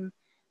time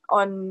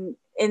in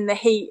the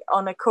heat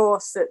on a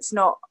course that's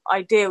not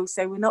ideal.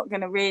 So we're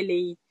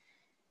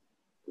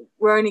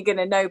only going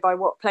to know by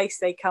what place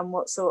they come,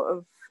 what sort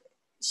of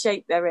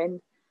shape they're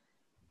in.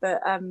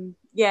 But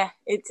yeah,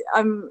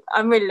 I'm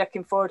really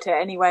looking forward to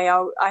it anyway.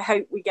 I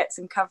hope we get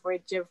some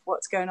coverage of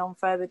what's going on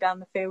further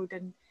down the field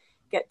and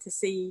get to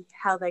see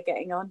how they're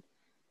getting on.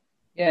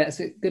 Yeah,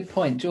 it's a good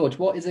point, George.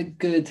 What is a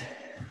good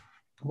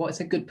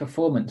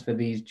performance for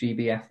these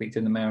GB athletes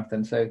in the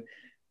marathon? So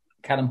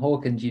Callum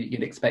Hawkins,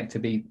 you'd expect to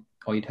be,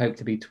 or you'd hope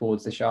to be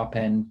towards the sharp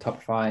end,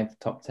 top 5,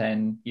 top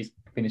 10. He's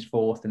finished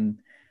 4th in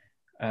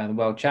the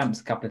world champs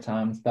a couple of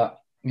times.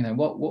 But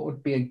what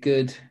would be a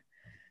good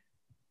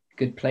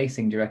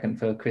placing, do you reckon,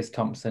 for Chris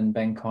Thompson,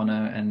 Ben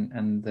Connor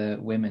and the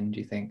women, do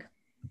you think?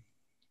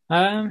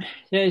 Yeah,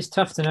 it's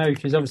tough to know,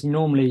 because obviously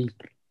normally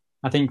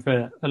I think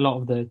for a lot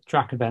of the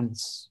track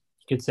events,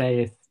 you could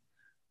say if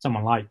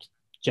someone like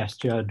Jess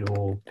Judd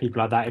or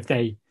people like that, if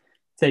they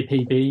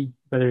PB,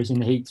 whether it's in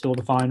the heats or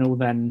the final,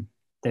 then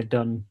they've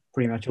done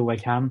pretty much all they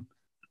can.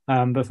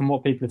 But from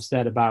what people have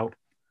said about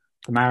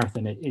the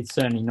marathon, it's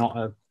certainly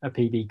not a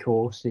PB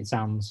course. It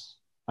sounds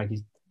like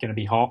it's going to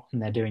be hot,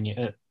 and they're doing it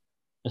at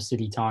a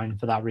city time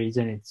for that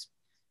reason. It's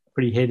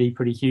pretty hilly,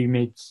 pretty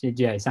humid.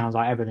 It sounds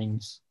like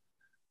everything's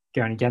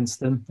going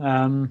against them.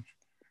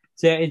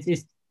 So yeah,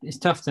 it's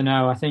tough to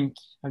know. I think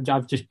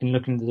I've just been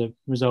looking at the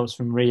results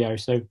from Rio.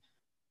 So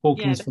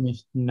Hawkins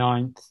finished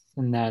 9th,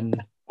 and then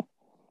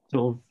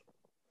sort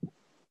of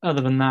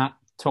other than that,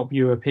 top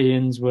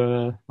Europeans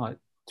were like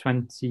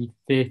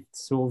 25th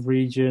sort of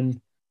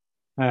region.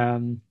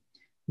 The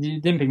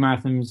Olympic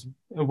marathon was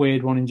a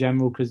weird one in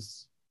general,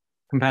 because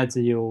compared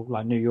to your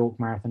like New York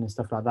Marathon and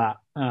stuff like that,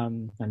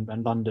 and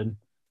London,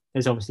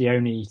 there's obviously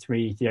only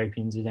 3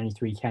 Ethiopians, there's only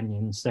 3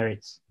 Kenyans, so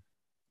it's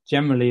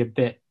generally a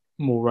bit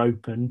more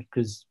open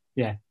because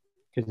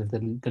of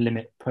the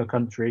limit per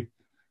country.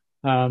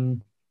 But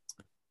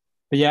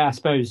yeah, I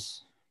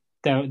suppose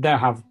they'll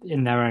have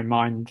in their own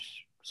mind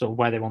sort of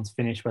where they want to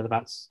finish, whether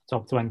that's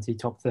top 20,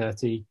 top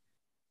 30.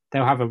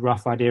 They'll have a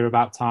rough idea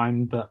about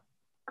time, but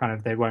kind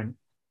of they won't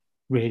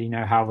really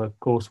know how the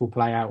course will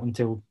play out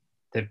until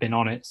they've been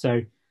on it.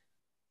 So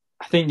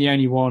I think the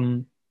only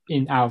one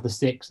out of the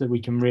 6 that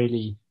we can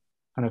really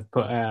kind of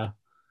put a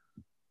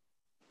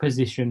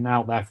position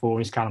out there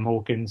for is Callum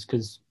Hawkins,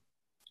 because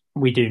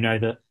we do know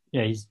that,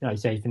 he's, like I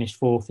say, he finished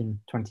 4th in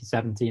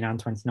 2017 and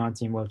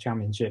 2019 World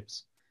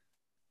Championships.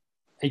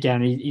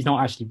 Again, he's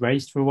not actually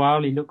raced for a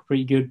while. He looked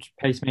pretty good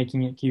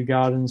pacemaking at Kew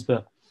Gardens,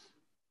 but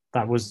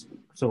that was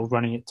sort of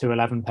running at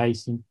 2:11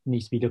 pace. He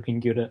needs to be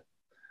looking good at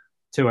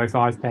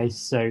 2:05 pace,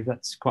 so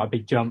that's quite a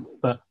big jump.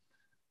 But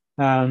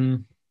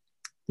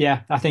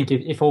I think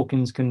if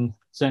Hawkins can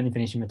certainly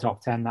finish in the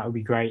top 10, that would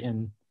be great.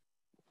 And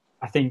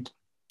I think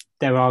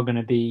there are going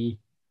to be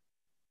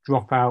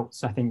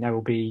dropouts. I think there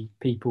will be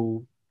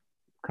people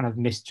kind of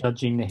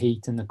misjudging the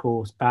heat and the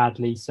course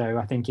badly. So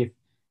I think if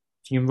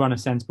you can run a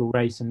sensible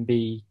race and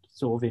be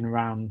sort of in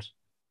around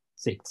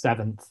 6th,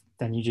 7th,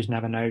 then you just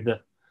never know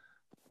that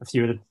a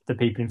few of the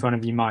people in front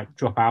of you might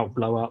drop out,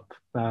 blow up,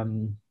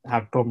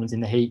 have problems in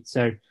the heat.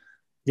 So,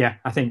 yeah,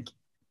 I think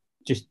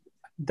just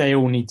they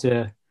all need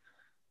to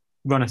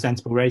run a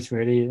sensible race,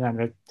 really.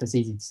 That's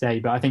easy to say.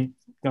 But I think,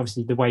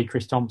 obviously, the way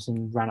Chris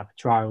Thompson ran up the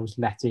trials,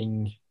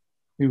 letting,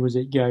 who was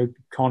it go?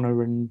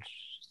 Connor and,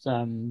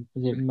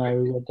 was it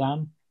Mo or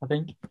Dan, I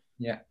think?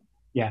 Yeah.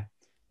 Yeah,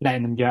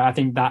 letting them go. I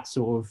think that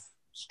sort of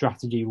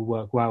strategy will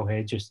work well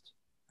here. Just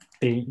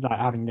being like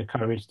having the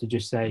courage to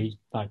just say,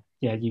 like,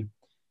 yeah, you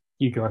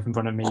go up in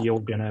front of me, you're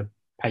going to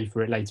pay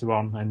for it later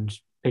on, and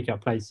pick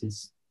up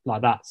places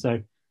like that.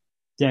 So,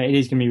 yeah, it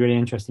is going to be really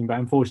interesting. But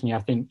unfortunately,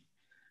 I think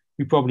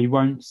we probably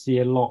won't see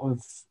a lot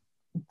of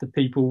the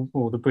people,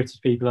 or the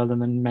British people, other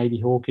than maybe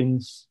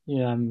Hawkins.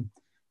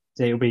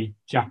 It'll be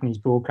Japanese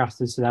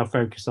broadcasters, so they'll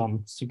focus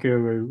on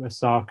Seguro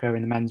Osako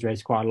in the men's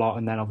race quite a lot,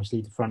 and then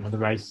obviously the front of the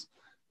race,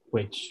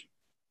 which,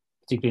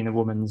 particularly in the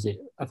women's,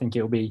 I think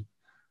it'll be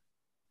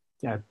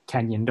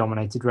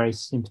Kenyan-dominated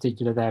race in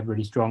particular. They're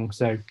really strong,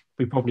 so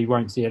we probably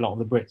won't see a lot of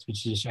the Brits,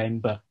 which is a shame.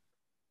 But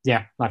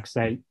yeah, like I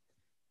say,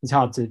 it's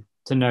hard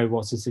to know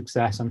what's a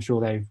success. I'm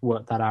sure they've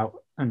worked that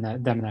out, and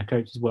them and their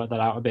coaches worked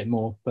that out a bit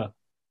more. But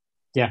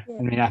yeah,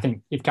 I mean, I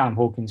think if Callum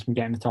Hawkins can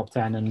get in the top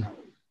 10 and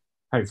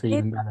hopefully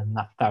even better than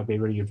that, that would be a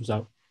really good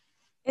result.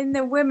 In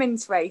the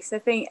women's race, I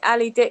think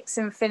Ali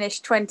Dixon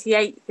finished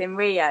 28th in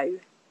Rio,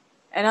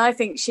 and I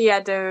think she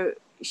had a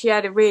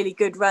really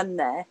good run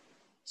there.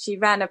 She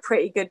ran a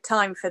pretty good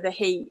time for the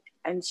heat,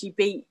 and she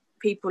beat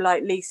people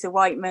like Lisa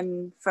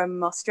Whiteman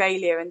from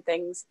Australia and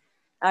things.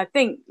 I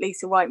think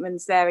Lisa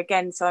Whiteman's there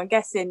again, so I'm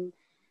guessing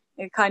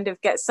you kind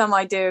of get some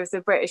idea of the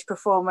British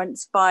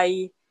performance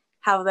by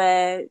how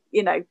they're,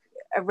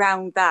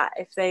 around that.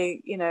 If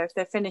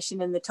they're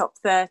finishing in the top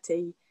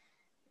 30,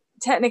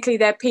 technically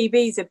their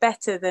PBs are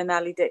better than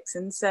Ali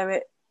Dixon, so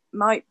it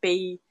might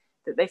be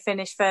that they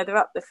finish further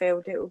up the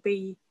field. It'll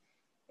be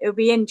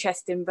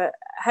interesting, but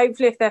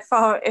hopefully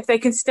if they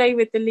can stay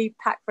with the lead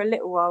pack for a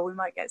little while, we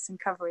might get some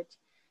coverage.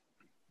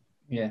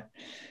 Yeah,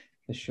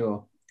 for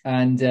sure.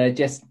 And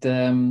just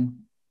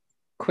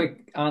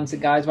quick answer,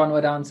 guys, one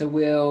word answer.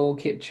 Will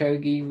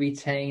Kipchoge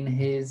retain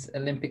his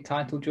Olympic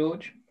title,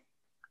 George?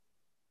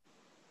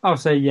 I'll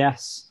say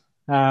yes.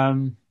 Yeah,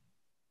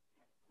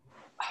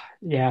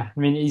 I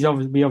mean,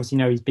 we obviously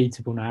know he's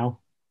beatable now,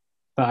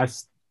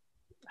 but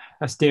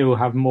I still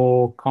have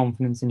more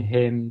confidence in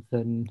him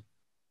than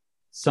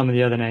some of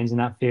the other names in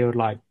that field,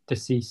 like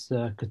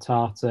DeCisa,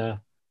 Katata,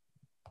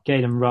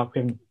 Galen Rupp,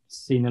 we haven't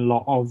seen a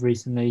lot of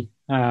recently.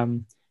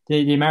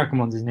 The American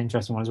ones is an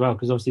interesting one as well,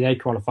 because obviously they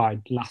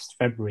qualified last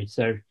February,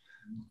 so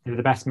they were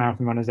the best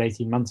marathon runners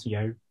 18 months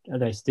ago. Are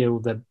they still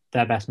their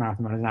best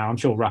marathon runners now? I'm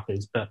sure Rupp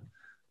is, but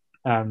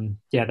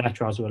their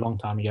trials were a long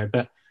time ago.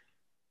 But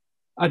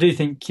I do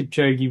think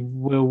Kipchoge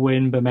will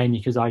win, but mainly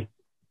because I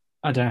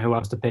don't know who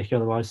else to pick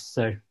otherwise,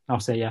 so I'll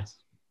say yes.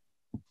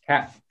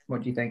 Kat,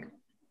 what do you think?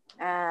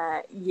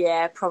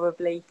 Yeah,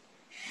 probably.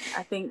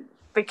 I think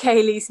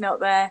Bekele's not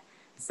there,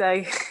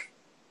 so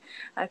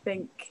I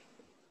think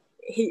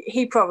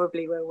he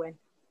probably will win.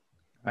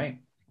 Right,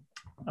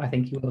 I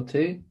think he will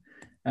too,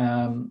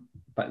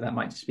 but that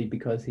might just be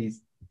because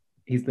he's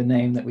the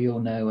name that we all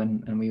know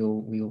and we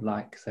all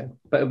like. So,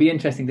 but it'll be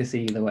interesting to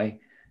see either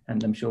way,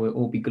 and I'm sure we'll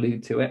all be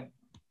glued to it.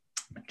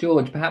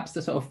 George, perhaps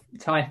to sort of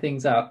tie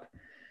things up.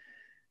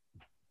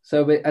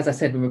 So, as I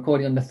said, we're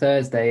recording on the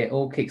Thursday. It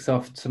all kicks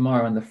off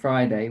tomorrow on the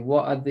Friday.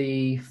 What are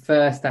the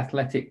first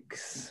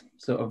athletics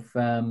sort of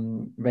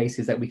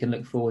races that we can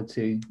look forward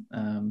to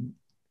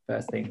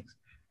first things?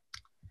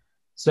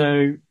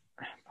 So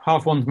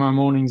 1:30 tomorrow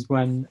morning's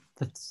when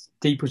the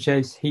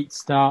steeplechase heats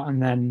start,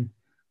 and then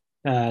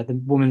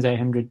the women's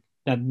 800,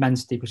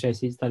 men's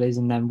steeplechase heats, that is,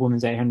 and then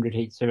women's 800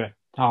 heats are at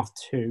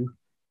 2:30.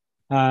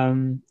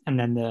 And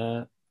then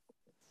the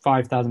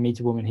 5,000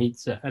 meter woman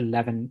heats at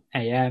 11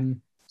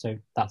 a.m. So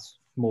that's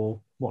more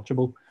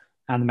watchable.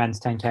 And the men's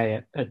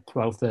 10K at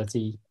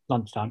 12:30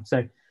 lunchtime.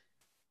 So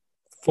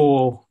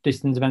 4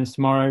 distance events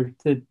tomorrow.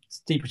 The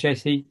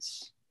steeplechase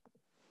heats,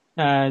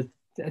 a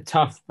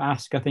tough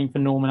ask, I think, for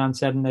Norman and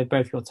Seddon. They've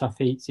both got tough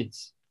heats.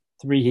 It's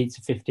 3 heats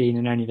of 15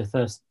 and only the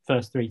first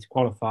 3 to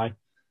qualify.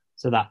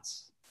 So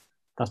that's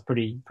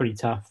pretty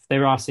tough.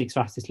 There are 6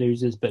 fastest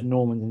losers, but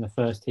Norman's in the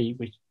first heat,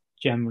 which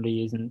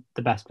generally isn't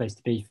the best place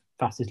to be for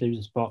fastest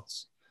loser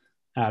spots.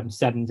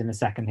 Seddon's in the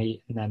second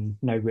heat, and then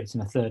No Grits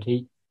in the third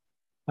heat.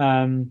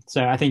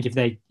 So I think if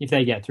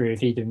they get through,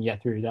 if either of them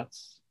get through,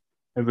 that's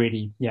a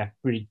really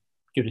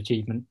good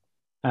achievement.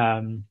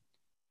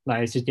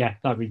 Like it's just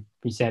like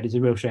we said, it's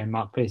a real shame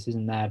Mark Pierce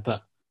isn't there,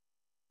 but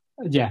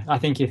yeah, I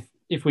think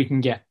if we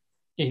can get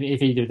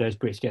if either of those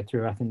Brits get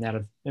through, I think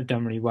they'll have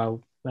done really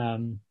well.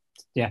 To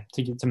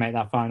make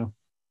that final.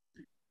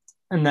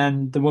 And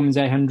then the women's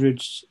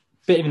 800,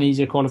 bit of an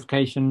easier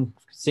qualification,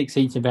 6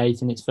 heats of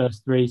 8 in its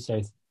first 3,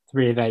 so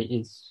 3 of 8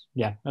 is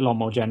a lot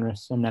more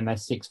generous. And then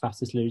there's 6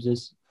 fastest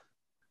losers.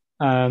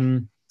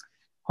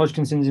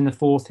 Hodgkinson's in the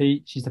 4th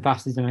heat. She's the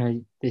fastest in her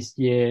heat this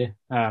year.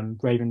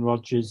 Raven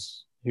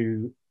Rogers,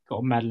 who got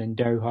a medal in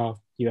Doha,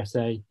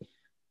 USA,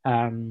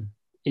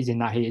 is in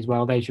that heat as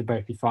well. They should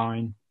both be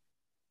fine.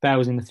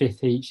 Bell's in the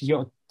 5th heat. She's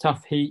got a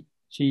tough heat.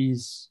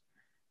 She's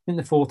in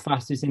the 4th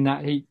fastest in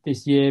that heat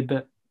this year,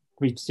 but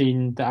we've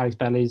seen that Alice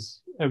Bell is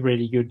a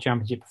really good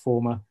championship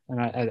performer, and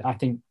I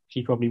think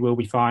she probably will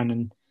be fine.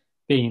 And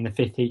being in the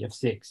 5th heat of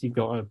 6, you've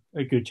got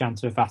a good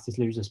chance of a fastest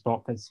loser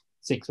spot. There's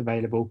 6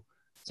 available,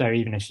 so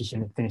even if she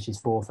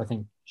finishes 4th, I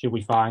think she'll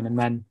be fine. And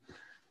then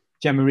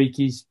Gemma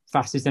Reeke's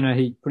fastest in her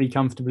heat pretty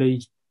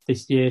comfortably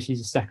this year.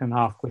 She's a second and a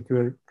half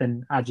quicker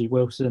than Adji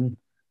Wilson,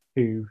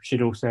 who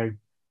should also,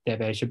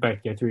 they should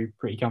both go through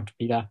pretty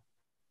comfortably there.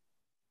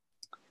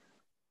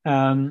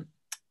 And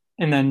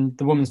then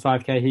the women's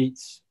 5K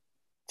heats,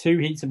 2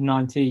 heats of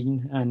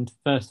 19 and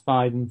first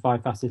 5 and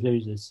 5 fastest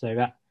losers. So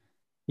that,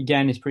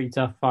 again, is pretty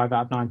tough, 5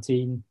 out of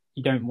 19.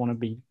 You don't want to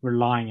be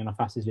relying on a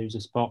fastest loser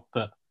spot,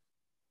 but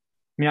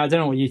I mean, I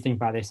don't know what you think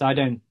about this. I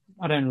don't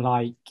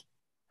like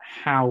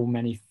how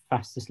many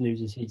fastest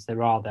losers heats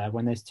there are there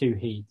when there's 2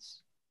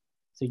 heats.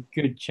 It's a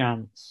good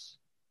chance,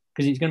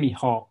 because it's going to be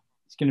hot,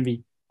 it's going to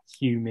be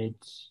humid,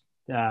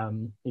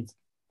 it's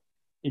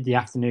in the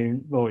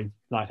afternoon, or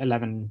like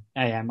 11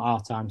 a.m.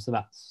 our time, so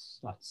that's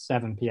like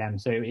 7 p.m.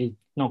 So it's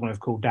not going to have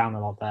cooled down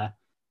a lot there.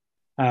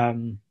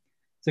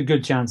 It's a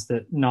good chance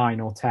that 9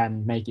 or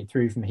 10 make it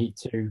through from heat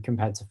 2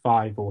 compared to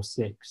 5 or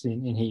 6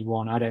 in heat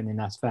 1. I don't think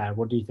that's fair.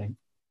 What do you think?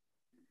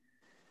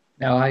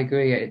 No, I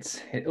agree.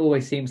 It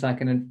always seems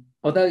like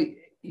although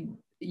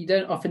you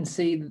don't often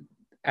see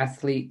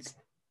athletes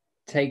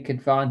take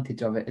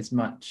advantage of it as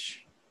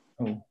much.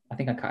 Oh, I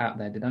think I cut out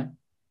there, did I?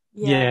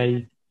 Yeah,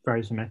 you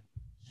froze me.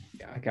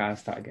 Okay, I'll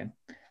start again.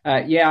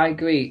 I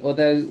agree.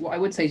 Although what I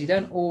would say is you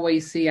don't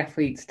always see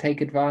athletes take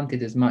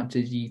advantage as much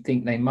as you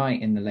think they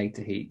might in the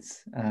later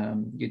heats.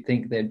 You'd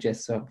think they'd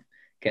just sort of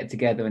get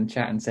together and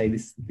chat and say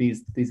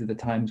these are the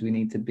times we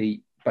need to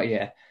beat. But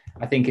yeah,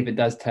 I think if it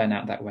does turn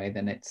out that way,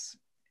 then it's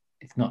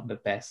not the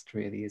best,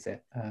 really, is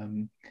it?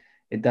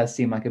 It does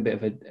seem like a bit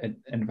of an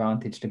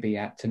advantage to be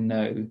at, to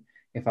know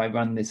if I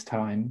run this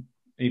time,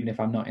 even if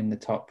I'm not in the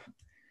top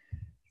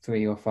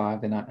 3 or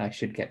 5, then I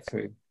should get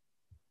through.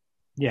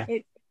 Yeah.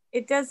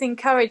 It does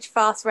encourage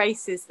fast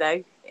races,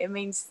 though. It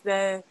means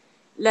the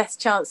less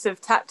chance of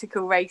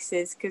tactical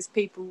races, because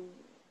people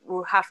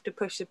will have to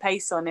push the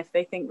pace on if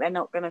they think they're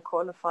not going to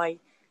qualify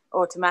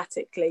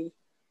automatically.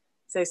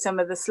 So some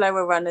of the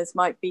slower runners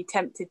might be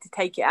tempted to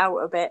take it out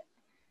a bit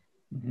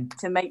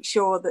to make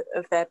sure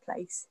of their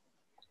place.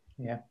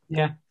 Yeah,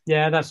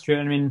 that's true.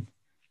 I mean,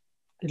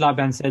 like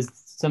Ben says,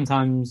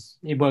 sometimes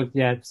it works.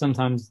 Yeah,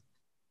 sometimes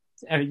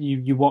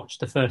you watch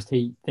the first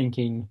heat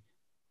thinking,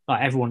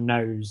 like, everyone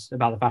knows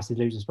about the fastest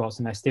loser spots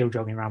and they're still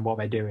jogging around what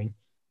they're doing.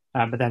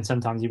 But then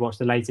sometimes you watch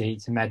the later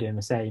heats and they're doing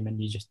the same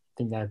and you just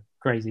think they're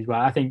crazy as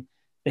well. I think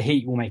the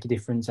heat will make a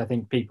difference. I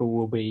think people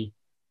will be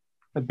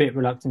a bit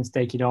reluctant to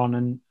take it on.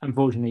 And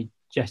unfortunately,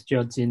 Jess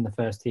Judd's in the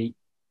first heat.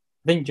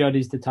 I think Judd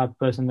is the type of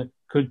person that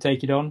could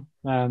take it on.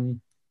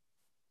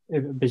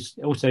 But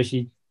also,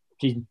 she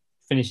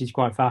finishes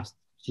quite fast.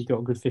 She's got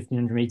a good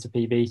 1,500 meter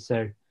PB.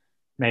 So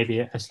maybe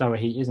a slower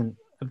heat isn't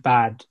a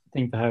bad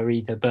thing for her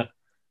either. But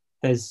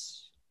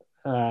there's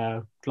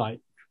like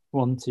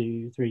 1,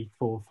 2, 3,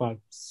 4, 5,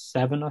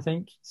 7, I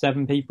think.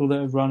 7 people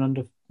that have run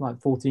under like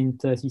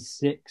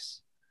 14:36,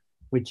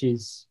 which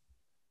is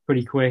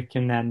pretty quick.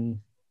 And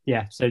then,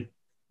 so it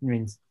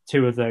means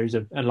 2 of those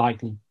are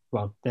likely,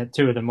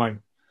 2 of them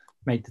won't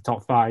make the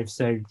top 5.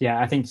 So,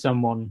 I think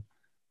someone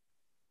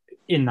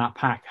in that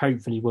pack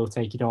hopefully will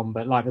take it on.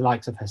 But like the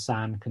likes of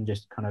Hassan can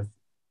just kind of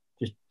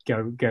just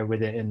go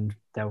with it and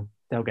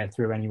they'll get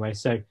through anyway.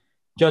 So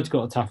Judd's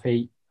got a tough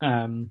heat.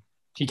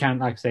 She can,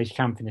 like I say, she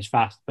can finish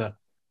fast, but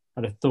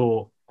I'd have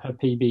thought her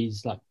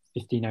PB's like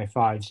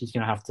 15:05. She's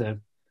going to have to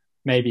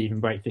maybe even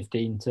break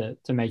 15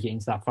 to make it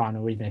into that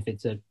final, even if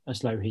it's a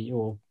slow heat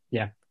or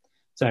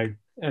So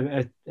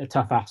a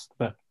tough ask,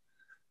 but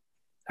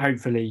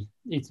hopefully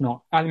it's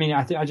not. I mean,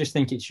 I just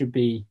think it should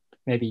be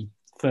maybe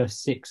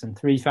first 6 and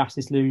 3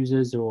 fastest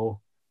losers, or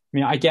I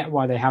mean, I get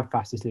why they have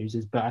fastest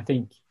losers, but I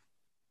think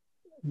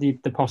the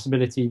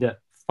possibility that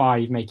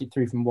 5 make it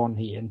through from one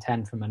heat and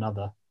 10 from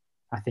another,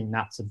 I think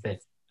that's a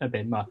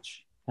bit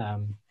much.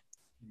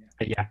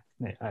 But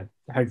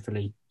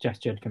hopefully Jess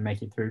Judd can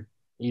make it through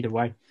either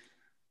way.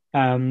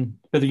 But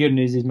the good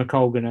news is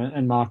McColgan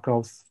and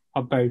Markov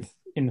are both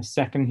in the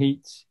second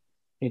heat.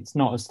 It's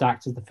not as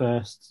stacked as the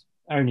first.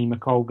 Only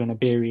McColgan,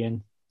 Abiri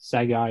and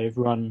Segai have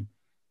run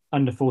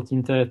under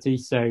 14:30,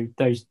 so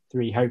those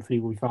 3 hopefully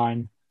will be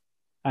fine.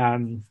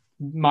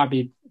 Might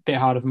be a bit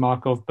harder for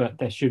Markov, but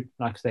there should,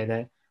 like I say,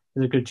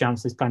 there's a good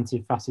chance there's plenty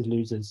of fastest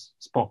losers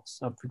spots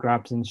up for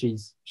grabs, and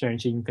she's showing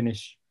she can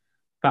finish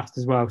fast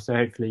as well, so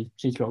hopefully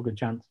she's got a good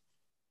chance.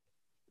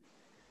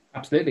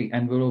 Absolutely,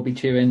 and we'll all be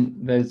cheering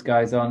those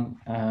guys on.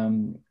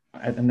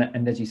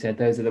 And as you said,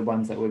 those are the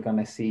ones that we're going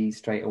to see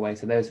straight away.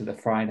 So those are the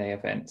Friday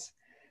events.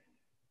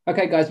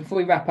 Okay, guys, before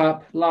we wrap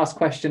up, last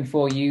question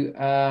for you.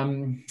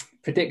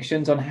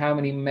 Predictions on how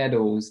many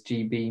medals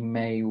GB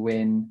may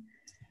win,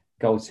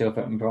 gold,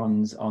 silver and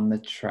bronze on the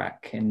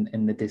track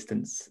in the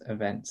distance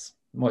events.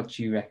 What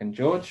do you reckon,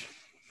 George?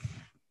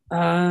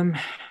 I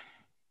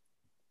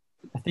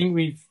think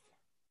we've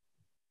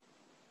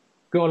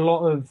got a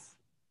lot of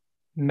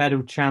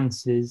medal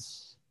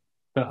chances,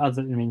 but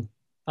other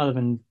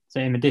than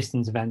say in the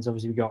distance events,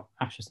 obviously we've got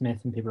Asher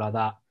Smith and people like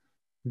that.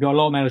 We've got a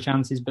lot of medal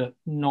chances, but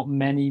not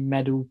many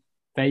medal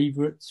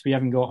favourites. We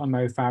haven't got a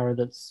Mo Farah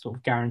that's sort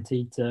of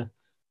guaranteed to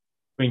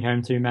bring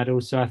home 2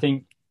 medals. So I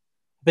think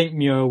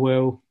Muir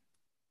will.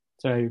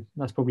 So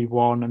that's probably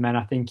 1. And then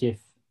I think even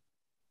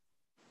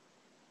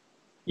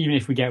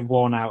if we get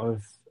 1 out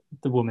of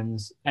the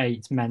women's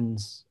 8,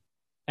 men's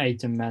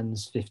 8 and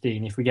men's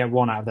 15, if we get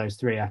 1 out of those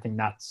 3, I think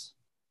that's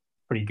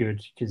pretty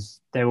good, because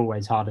they're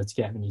always harder to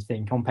get than you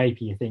think. On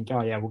paper, you think,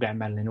 oh yeah, we'll get a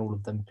medal in all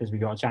of them because we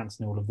got a chance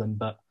in all of them,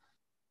 but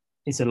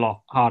it's a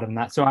lot harder than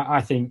that. So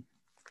I think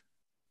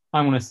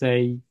I want to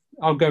say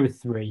I'll go with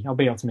 3. I'll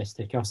be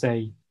optimistic. I'll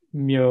say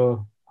Muir,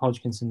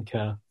 Hodgkinson,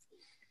 Kerr.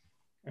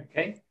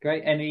 Okay,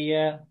 great. Any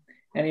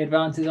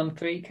advances on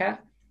 3,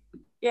 Kat?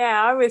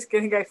 Yeah, I was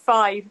going to go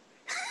 5.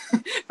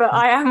 But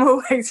I am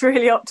always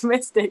really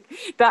optimistic.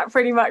 That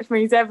pretty much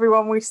means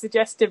everyone we've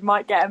suggested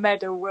might get a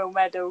medal will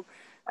medal.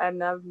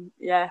 And I'm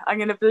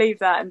going to believe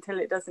that until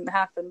it doesn't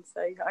happen.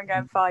 So I'm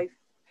going 5.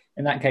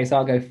 In that case,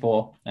 I'll go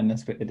 4 and then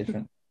split the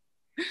difference.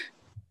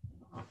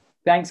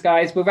 Thanks,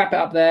 guys. We'll wrap it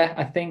up there.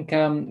 I think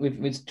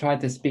we've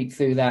tried to speak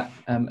through that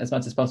as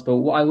much as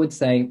possible. What I would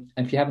say,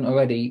 and if you haven't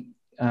already,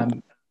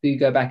 do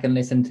go back and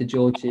listen to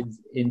George's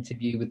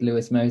interview with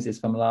Lewis Moses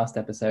from the last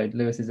episode.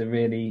 Lewis is a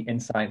really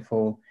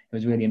insightful, it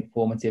was really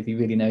informative. He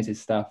really knows his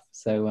stuff.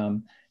 So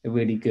a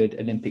really good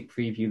Olympic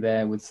preview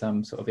there with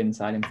some sort of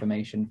inside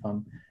information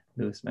from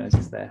Lewis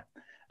Moses there.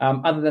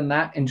 Other than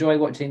that, enjoy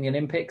watching the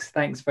Olympics.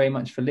 Thanks very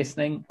much for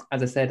listening.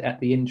 As I said at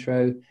the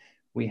intro,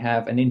 we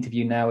have an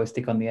interview now, we'll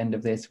stick on the end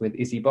of this, with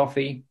Izzy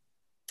Boffey.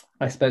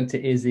 I spoke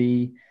to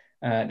Izzy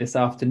this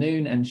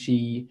afternoon, and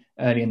she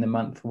early in the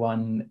month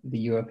won the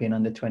European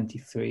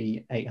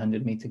under-23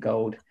 800 meter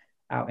gold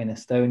out in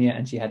Estonia,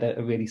 and she had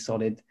a really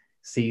solid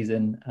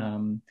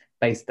season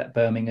based at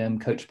Birmingham,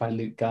 coached by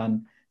Luke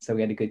Gunn. So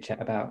we had a good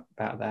chat about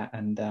that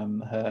and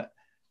her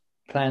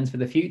plans for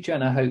the future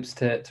and her hopes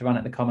to run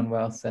at the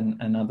Commonwealth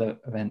and other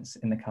events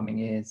in the coming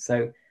years.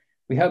 So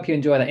we hope you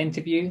enjoy that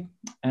interview,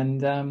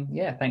 and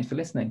thanks for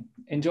listening.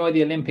 Enjoy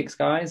the Olympics,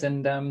 guys,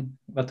 and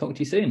I'll talk to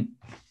you soon.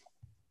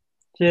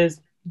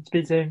 Cheers.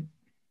 Speak soon.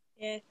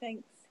 Yeah,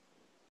 thanks.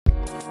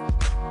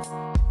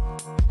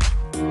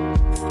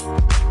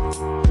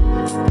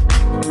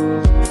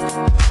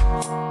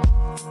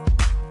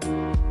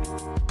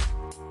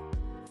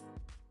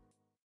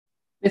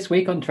 This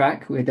week on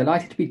Track, we're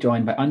delighted to be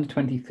joined by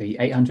under-23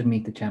 800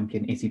 meter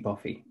champion Izzy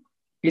Boffey.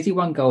 Izzy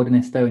won gold in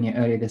Estonia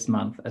earlier this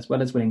month, as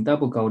well as winning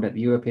double gold at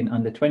the European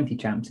under-20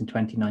 champs in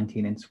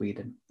 2019 in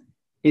Sweden.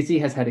 Izzy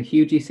has had a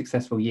hugely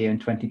successful year in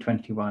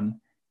 2021,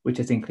 which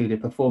has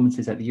included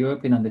performances at the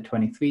European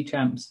under-23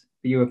 champs,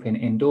 the European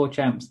indoor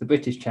champs, the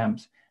British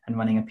champs, and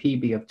running a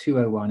PB of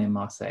 2:01 in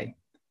Marseille.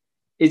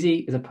 Izzy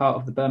is a part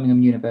of the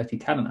Birmingham University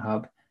Talent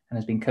Hub and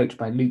has been coached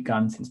by Luke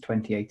Gunn since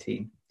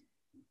 2018.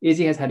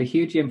 Izzy has had a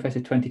hugely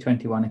impressive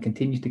 2021 and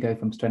continues to go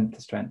from strength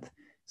to strength.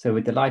 So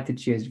we're delighted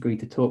she has agreed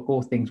to talk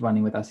all things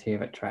running with us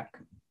here at Track.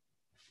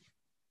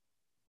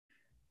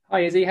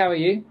 Hi Izzy, how are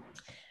you?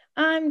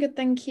 I'm good,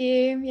 thank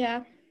you.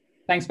 Yeah.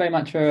 Thanks very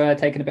much for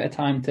taking a bit of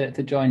time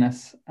to join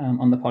us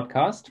on the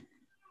podcast.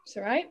 It's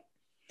all right.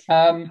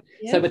 So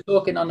we're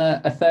talking on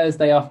a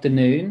Thursday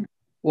afternoon.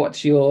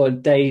 What's your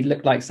day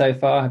look like so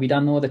far? Have you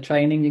done all the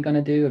training you're going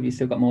to do? Have you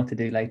still got more to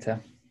do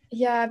later?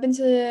 Yeah, I've been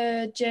to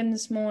the gym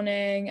this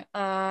morning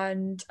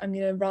and I'm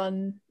going to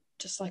run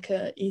just like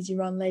a easy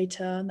run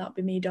later, and that'll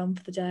be me done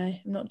for the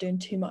day. I'm not doing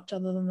too much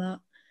other than that.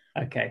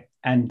 Okay,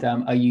 And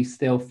are you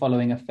still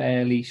following a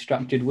fairly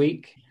structured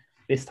week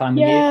this time of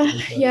Yeah,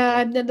 year? yeah.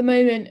 I'm at the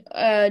moment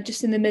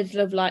just in the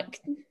middle of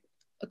like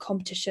a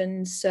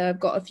competition, so I've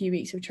got a few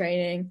weeks of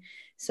training.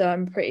 So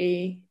I'm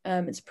pretty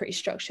it's pretty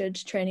structured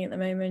training at the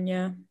moment,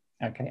 yeah.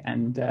 Okay.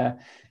 And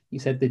you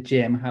said the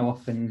gym. How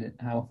often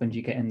do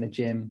you get in the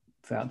gym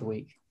throughout the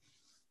week?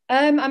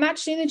 I'm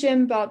actually in the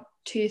gym about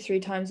 2 3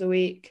 times a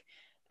week.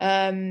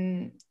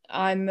 I'm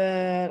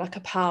like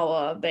a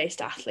power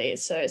based athlete,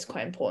 so it's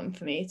quite important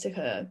for me to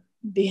kind of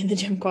be in the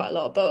gym quite a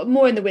lot, but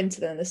more in the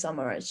winter than in the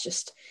summer. It's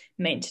just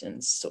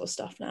maintenance sort of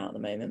stuff now at the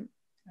moment.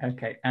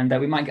 Okay. And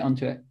we might get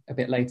onto it a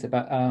bit later,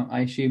 but I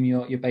assume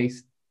you're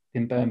based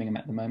in Birmingham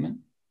at the moment.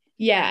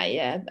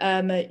 Yeah.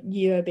 At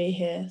UOB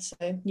here,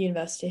 so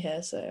university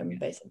here, so I'm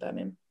based in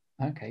Birmingham.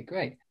 Okay,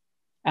 great.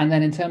 And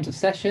then in terms of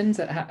sessions,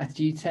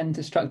 do you tend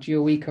to structure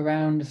your week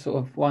around sort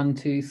of 1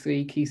 2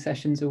 3 key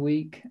sessions a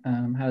week?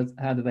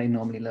 How do they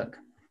normally look?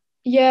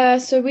 Yeah,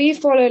 so we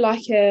follow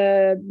like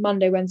a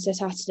Monday, Wednesday,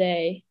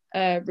 Saturday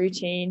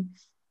routine,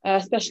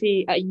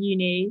 especially at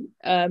uni.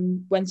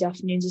 Wednesday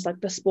afternoons is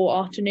like the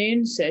sport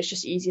afternoon, so it's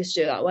just easier to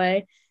do it that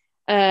way.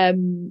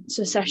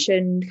 So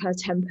session kind of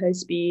tempo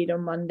speed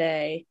on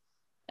Monday,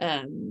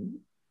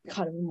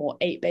 kind of a more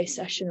 8 based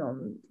session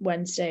on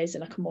Wednesdays,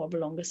 and like a more of a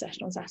longer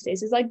session on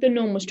Saturdays. It's like the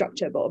normal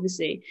structure, but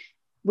obviously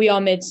we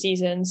are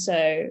mid-season,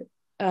 so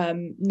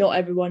not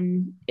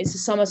everyone, it's the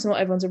summer, so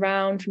not everyone's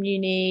around from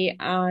uni,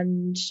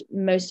 and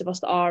most of us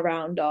that are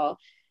around are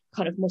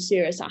kind of more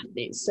serious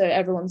athletes, so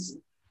everyone's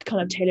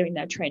kind of tailoring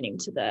their training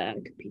to their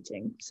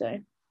competing. So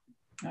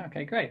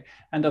Okay, great.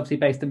 And obviously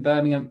based in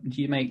Birmingham,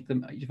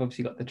 you've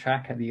obviously got the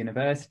track at the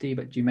university,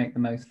 but do you make the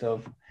most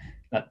of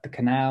like the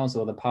canals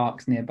or the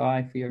parks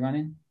nearby for your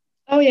running?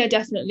 oh yeah,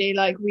 definitely,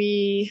 like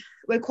we're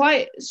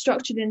quite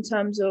structured in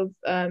terms of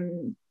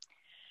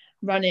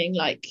running.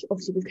 Like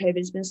obviously with COVID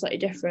it's been slightly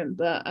different,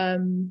 but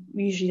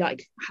we usually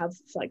like have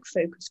like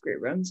focus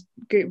group runs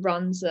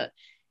that,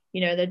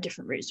 you know, there are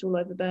different routes all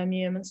over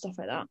Birmingham and stuff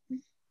like that.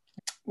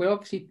 We're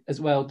obviously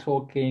as well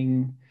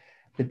talking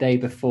the day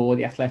before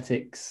the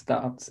athletics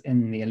starts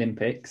in the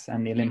Olympics,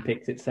 and the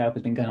Olympics itself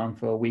has been going on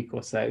for a week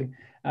or so.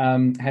 Are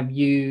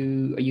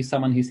you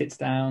someone who sits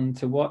down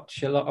to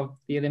watch a lot of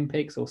the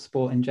Olympics or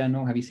sport in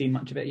general? Have you seen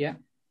much of it yet?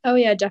 Oh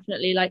yeah,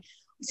 definitely. Like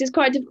it's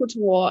quite difficult to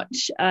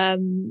watch,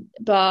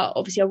 but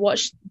obviously I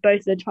watched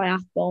both the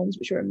triathlons,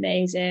 which were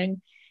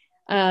amazing.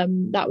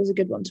 That was a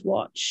good one to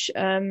watch.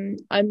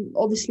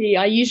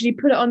 I usually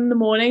put it on in the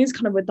mornings,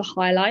 kind of with the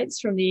highlights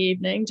from the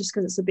evening, just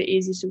because it's a bit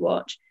easier to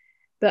watch.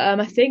 But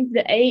I think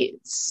the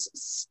eights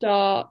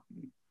start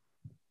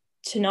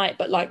tonight,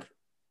 but like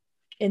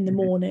in the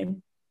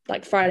morning,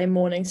 like Friday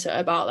morning, so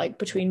about like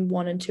between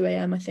 1 and 2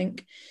 a.m. I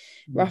think,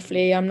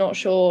 roughly. I'm not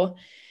sure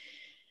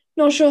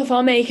if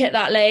I'll make it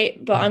that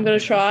late, but I'm gonna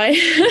try.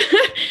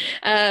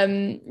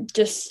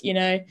 Just, you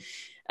know,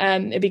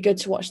 it'd be good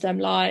to watch them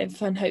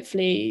live, and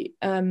hopefully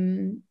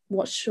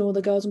watch all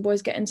the girls and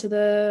boys get into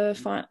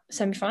the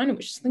semi-final,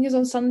 which I think is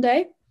on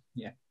Sunday.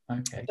 Yeah.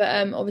 Okay.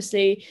 But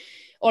obviously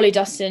Ollie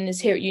Dustin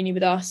is here at uni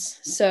with us,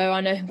 so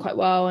I know him quite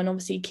well, and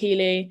obviously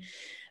Keely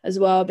as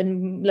well. I've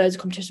been loads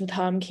of competition with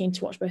her. I'm keen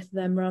to watch both of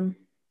them run.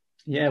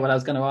 Yeah, well, I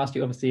was going to ask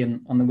you, obviously,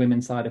 on the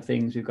women's side of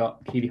things, we've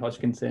got Keely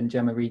Hodgkinson,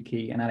 Gemma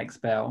Reekie, and Alex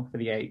Bell for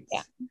the eights.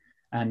 Yeah.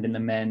 And in the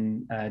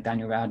men,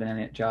 Daniel Rowden,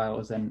 Elliot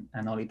Giles, and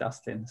Ollie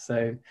Dustin.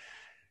 So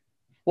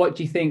what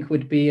do you think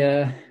would be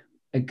a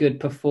good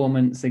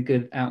performance, a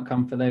good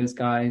outcome for those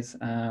guys,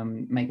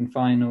 making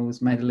finals,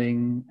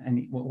 medaling?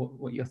 And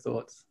what are your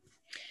thoughts?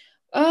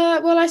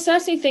 Well, I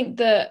certainly think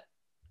that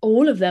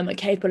all of them are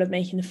capable of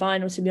making the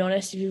final, to be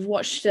honest. If you've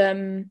watched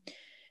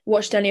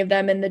any of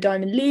them in the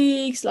Diamond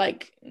Leagues,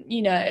 like,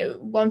 you know,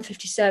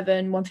 157,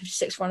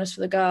 156 runners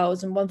for the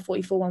girls and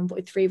 144,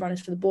 143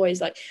 runners for the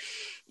boys, like,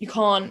 you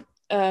can't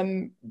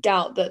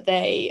doubt that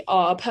they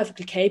are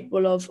perfectly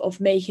capable of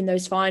making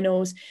those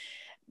finals.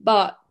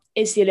 But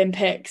it's the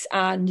Olympics,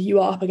 and you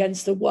are up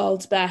against the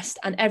world's best,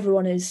 and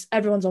everyone's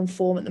on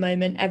form at the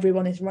moment.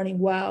 Everyone is running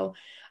well.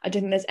 I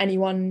don't think there's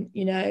anyone,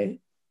 you know,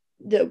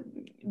 that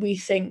we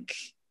think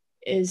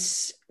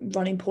is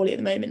running poorly at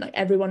the moment. Like,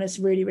 everyone has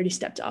really, really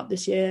stepped it up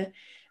this year.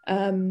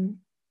 So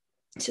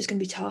it's going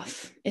to be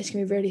tough. It's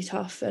going to be really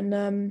tough.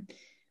 And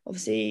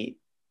obviously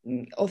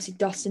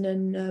Dustin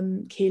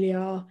and Keely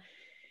are,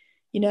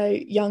 you know,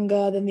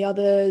 younger than the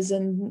others,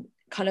 and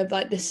kind of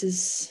like this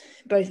is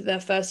both of their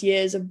first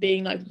years of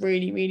being like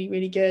really, really,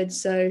 really good.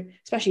 So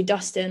especially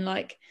Dustin,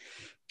 like,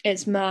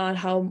 it's mad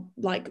how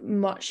like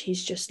much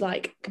he's just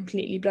like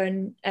completely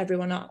blown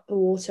everyone out the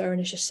water,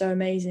 and it's just so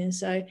amazing.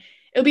 So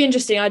it'll be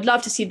interesting. I'd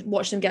love to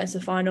watch them get into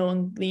the final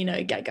and, you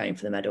know, get going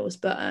for the medals,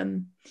 but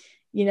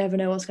you never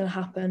know what's going to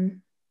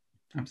happen.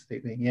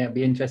 Absolutely. Yeah, it'd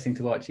be interesting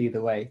to watch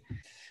either way.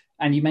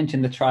 And you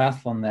mentioned the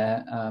triathlon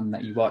there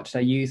that you watched.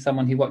 Are you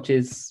someone who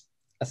watches,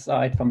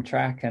 aside from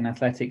track and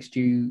athletics, are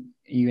you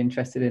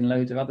interested in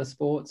loads of other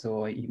sports,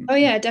 or Oh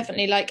yeah,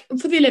 definitely. Like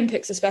for the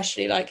Olympics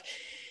especially, like,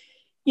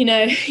 you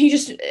know,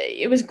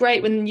 it was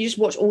great when you just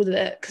watch all of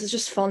it, because it's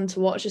just fun to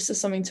watch. It's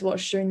just something to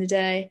watch during the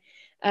day.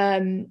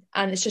 And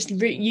it's just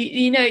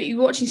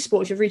you're watching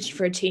sports, you're rooting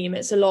for a team.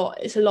 It's a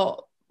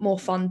lot more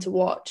fun to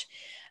watch.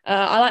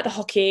 I like the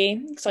hockey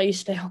because I used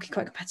to play hockey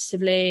quite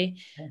competitively,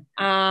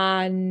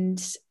 and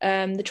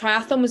the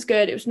triathlon was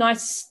good. It was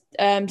nice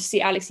to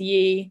see Alex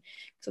Yee,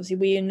 because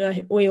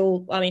obviously we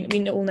all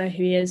know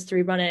who he is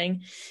through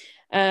running,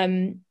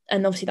 and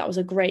obviously that was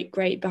a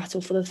great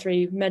battle for the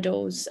 3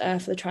 medals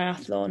for the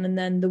triathlon, and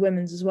then the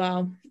women's as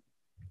well.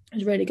 It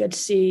was really good to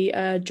see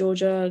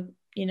Georgia,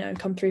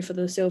 come through for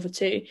the silver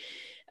too.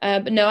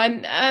 But no,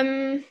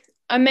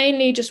 I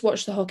mainly just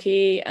watch the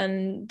hockey,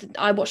 and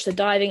I watch the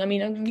diving. I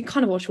mean, you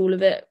kind of watch all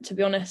of it, to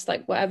be honest,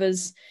 like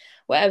whatever's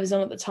on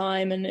at the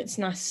time, and it's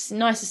nice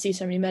to see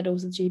so many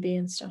medals of GB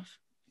and stuff.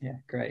 Yeah,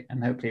 great.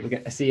 And hopefully we'll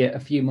get to see a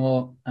few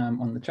more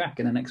on the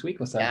track in the next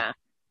week or so. Yeah.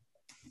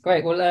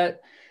 Great. Well,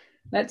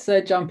 let's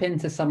jump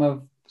into some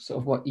of sort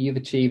of what you've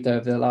achieved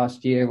over the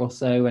last year or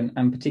so,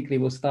 and particularly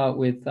we'll start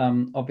with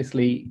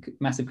obviously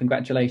massive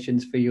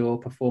congratulations for your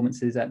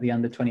performances at the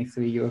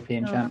under-23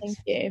 European Champs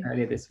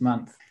earlier this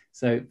month.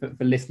 So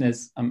for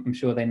listeners, I'm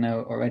sure they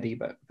know already,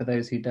 but for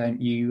those who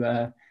don't, you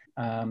the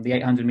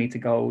 800 meter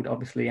gold,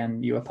 obviously,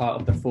 and you were part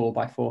of the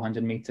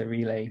 4x400 meter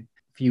relay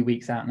a few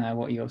weeks out now.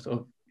 What are your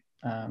sort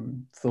of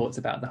thoughts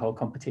about the whole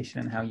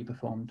competition and how you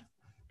performed?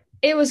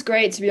 It was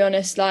great, to be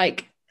honest.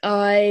 Like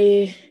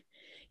I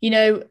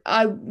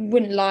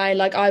wouldn't lie,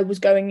 like I was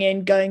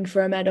going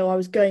for a medal. I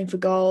was going for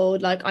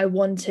gold. Like I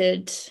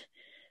wanted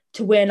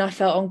to win. I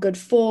felt on good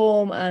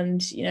form,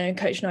 and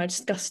coach and I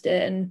discussed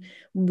it, and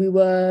we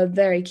were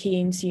very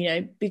keen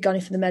to be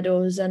gunning for the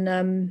medals.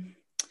 And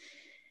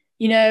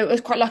it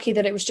was quite lucky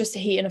that it was just a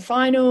heat and a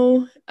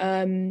final,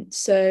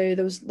 so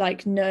there was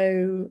like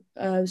no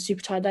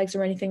super tired legs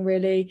or anything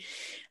really,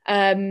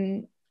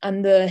 and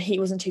the heat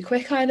wasn't too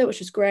quick either, which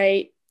was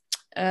great.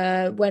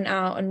 Went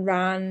out and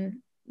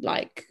ran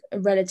like a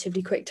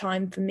relatively quick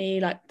time for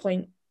me, like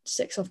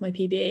 0.6 off my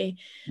PB.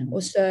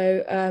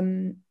 Also,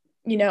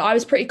 I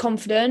was pretty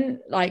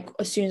confident. Like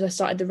as soon as I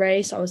started the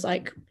race, I was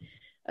like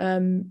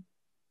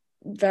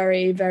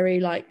very, very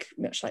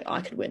much like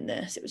I could win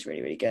this. It was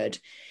really, really good.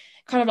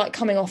 Kind of like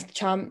coming off the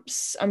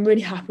champs, I'm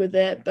really happy with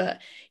it.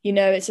 But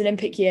it's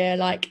Olympic year,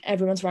 like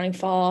everyone's running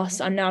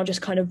fast. I'm now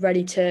just kind of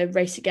ready to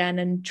race again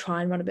and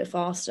try and run a bit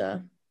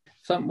faster.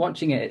 So I'm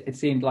watching it. It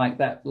seemed like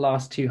that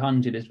last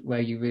 200 is where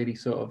you really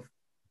sort of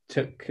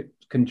took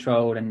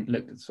control and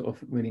looked sort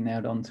of really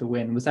nailed on to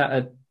win. Was that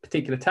a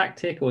particular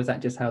tactic, or was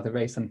that just how the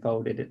race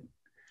unfolded?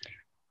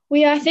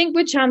 Well, yeah, I think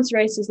with champs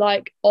races,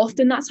 like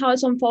often that's how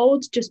it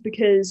unfolds, just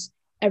because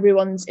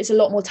it's a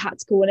lot more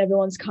tactical and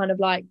everyone's kind of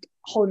like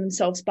holding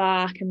themselves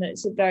back, and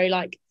it's a very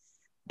like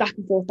back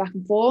and forth.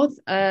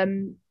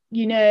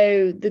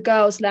 The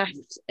girls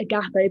left a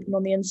gap open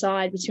on the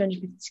inside with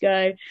 250 to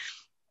go.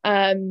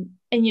 And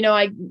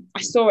I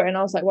saw it and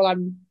I was like, well,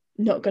 I'm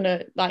not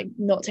gonna like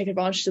not take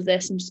advantage of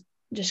this, and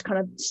just kind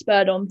of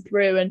spurred on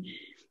through. And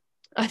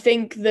I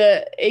think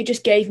that it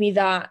just gave me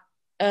that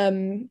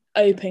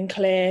open,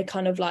 clear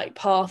kind of like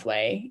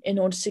pathway in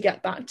order to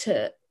get back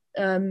to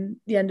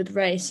the end of the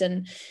race.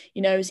 And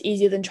it was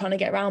easier than trying to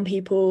get around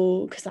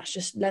people, because that's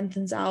just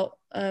lengthens out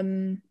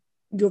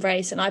your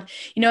race. And I've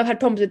had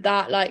problems with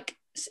that, like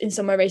in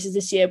some of my races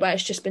this year, where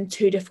it's just been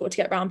too difficult to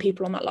get around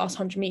people on that last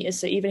 100 meters.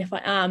 So even if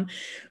I am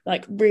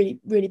like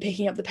really, really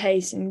picking up the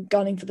pace and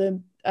gunning for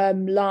the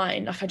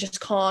line, like I just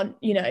can't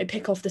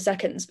pick off the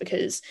seconds,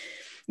 because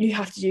you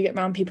have to get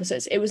around people. So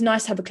it was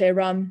nice to have a clear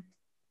run,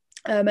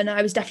 and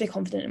I was definitely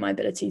confident in my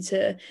ability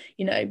to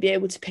be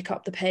able to pick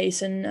up the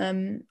pace.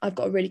 And I've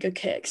got a really good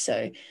kick,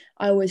 so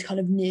I always kind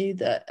of knew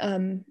that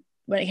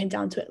when it came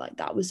down to it, like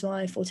that was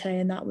my forte,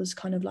 and that was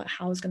kind of like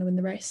how I was going to win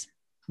the race.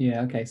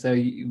 Yeah. Okay. So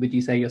would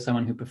you say you're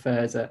someone who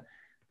prefers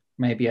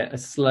maybe a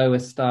slower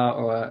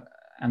start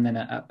and then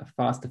a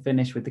faster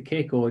finish with the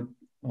kick, or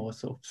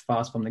sort of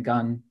fast from the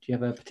gun? Do you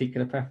have a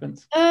particular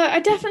preference? I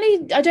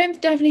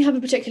don't definitely have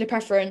a particular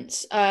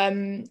preference.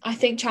 I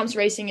think champs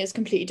racing is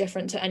completely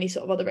different to any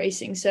sort of other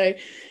racing. So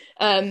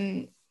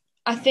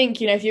I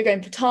think, if you're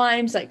going for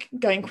times, like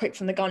going quick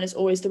from the gun is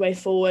always the way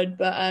forward.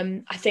 But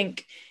I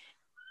think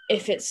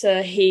if it's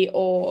a heat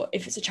or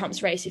if it's a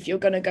champs race, if you're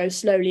going to go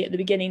slowly at the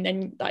beginning,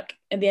 then like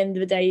at the end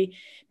of the day,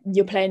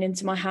 you're playing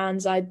into my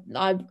hands.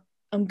 I'm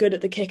good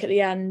at the kick at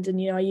the end,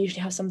 and I usually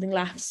have something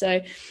left.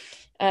 So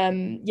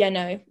going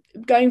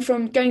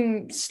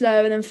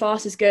slow and then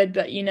fast is good,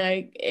 but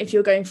if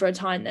you're going for a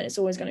time, then it's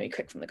always going to be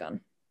quick from the gun.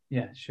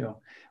 Yeah, sure.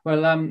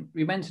 Well,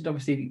 we mentioned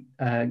obviously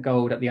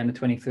gold at the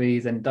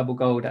under-23s and double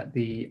gold at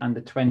the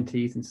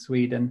under-20s in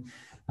Sweden.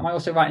 Am I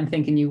also right in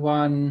thinking you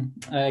won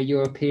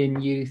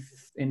European Youth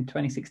in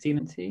 2016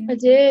 at team? I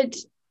did.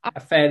 At a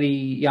fairly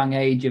young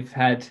age, you've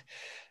had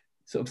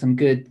sort of some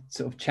good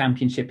sort of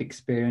championship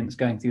experience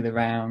going through the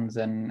rounds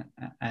and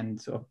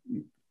sort of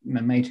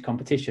major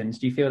competitions.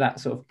 Do you feel that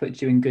sort of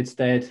puts you in good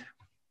stead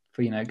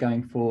for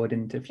going forward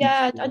into future?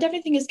 Yeah, I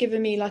definitely think it's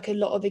given me like a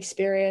lot of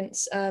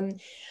experience.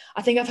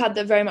 I think I've had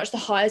very much the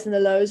highs and the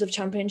lows of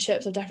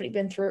championships. I've definitely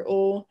been through it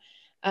all.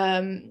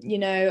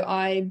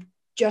 I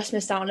just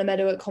missed out on a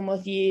medal at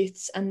Commonwealth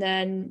Youths, and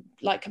then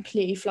like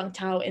completely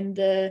flunked out in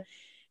the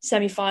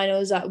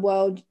semi-finals at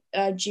World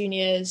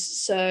Juniors.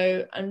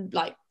 So, and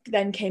like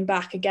then came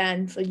back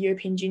again for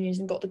European Juniors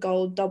and got the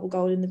gold, double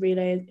gold in the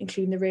relay,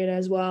 including the relay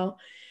as well.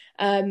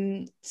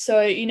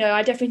 So, you know,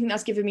 I definitely think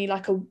that's given me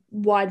like a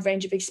wide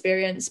range of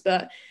experience,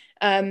 but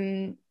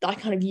that I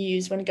kind of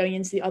use when going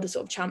into the other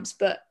sort of champs.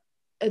 But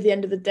at the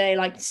end of the day,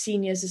 like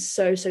seniors is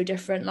so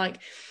different. Like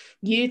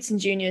youths and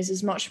juniors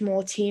is much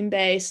more team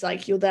based.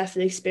 Like you're there for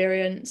the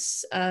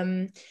experience.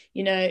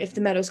 You know, if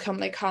the medals come,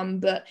 they come,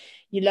 but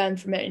you learn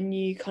from it and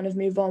you kind of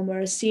move on.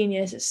 Whereas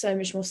seniors, it's so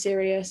much more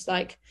serious.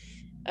 Like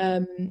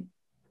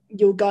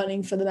you're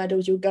gunning for the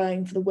medals, you're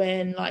going for the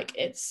win. Like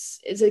it's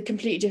a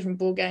completely different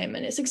ball game,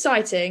 and it's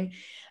exciting,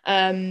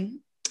 and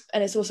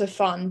it's also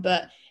fun.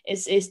 But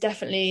it's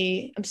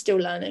definitely, I'm still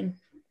learning.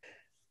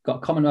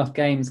 Got Commonwealth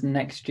Games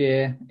next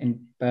year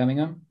in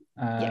Birmingham,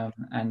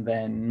 and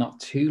then not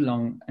too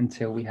long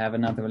until we have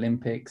another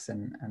Olympics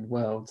and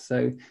Worlds.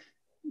 So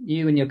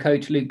you and your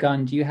coach Luke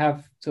Gunn, do you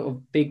have sort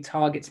of big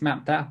targets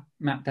mapped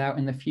out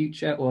in the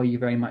future, or are you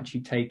very much, you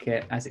take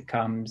it as it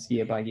comes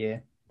year by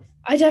year?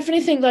 I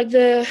definitely think like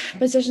the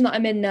position that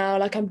I'm in now,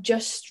 like I'm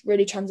just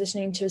really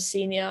transitioning to a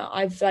senior.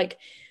 I've done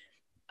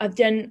I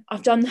think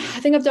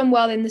I've done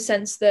well in the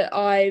sense that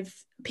I've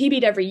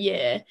PB'd every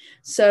year,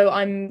 so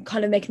I'm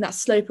kind of making that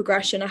slow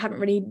progression. I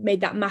haven't really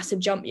made that massive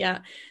jump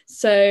yet,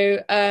 so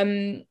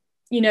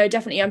you know,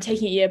 definitely I'm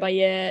taking it year by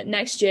year.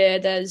 Next year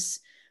there's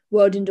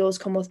World Indoors,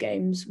 Commonwealth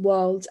Games,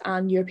 Worlds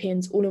and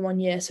Europeans all in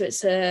one year, so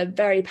it's a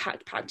very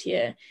packed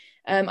year.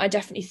 I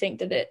definitely think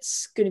that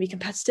it's going to be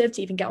competitive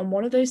to even get on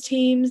one of those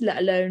teams, let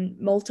alone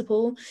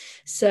multiple.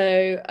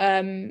 So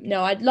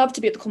no, I'd love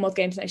to be at the Commonwealth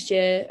Games next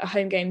year. Our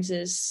home games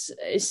is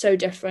so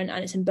different,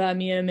 and it's in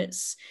Birmingham.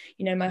 It's,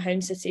 you know, my home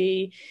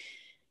city,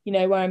 you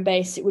know, where I'm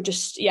based. It would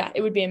just,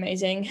 it would be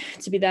amazing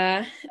to be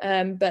there.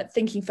 But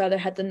thinking further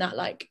ahead than that,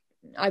 like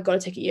I've got to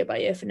take it year by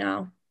year for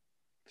now.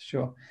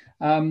 Sure.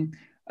 I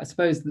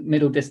suppose the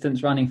middle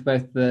distance running for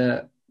both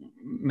the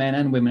men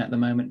and women at the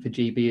moment for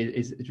GB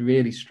is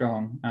really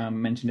strong.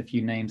 Mentioned a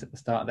few names at the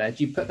start there.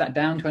 Do you put that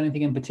down to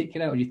anything in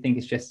particular, or do you think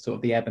it's just sort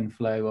of the ebb and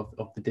flow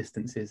of the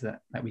distances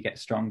that we get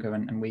stronger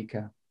and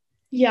weaker?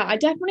 Yeah, I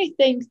definitely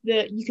think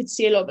that you could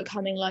see a lot of it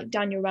coming, like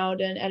Daniel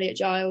Rowden, Elliot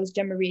Giles,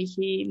 Gemma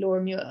Reekie,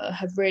 Laura Muir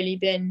have really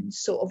been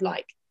sort of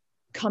like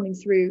coming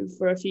through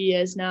for a few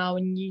years now,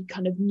 and you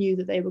kind of knew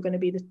that they were going to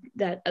be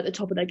at the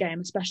top of their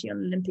game, especially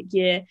on Olympic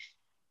year.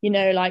 You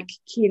know, like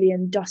Keely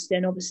and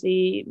Dustin,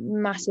 obviously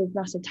massive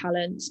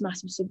talents,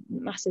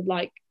 massive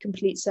like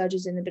complete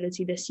surges in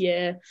ability this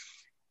year.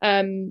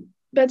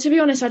 But to be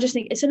honest, I just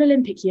think it's an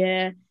Olympic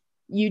year.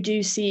 You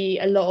do see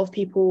a lot of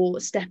people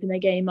stepping their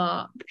game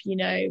up, you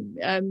know,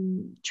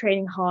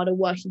 training harder,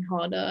 working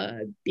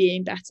harder,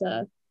 being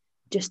better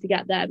just to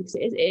get there, because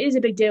it is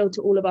a big deal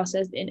to all of us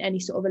as in any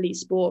sort of elite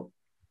sport.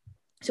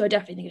 So I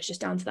definitely think it's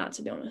just down to that,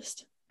 to be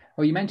honest.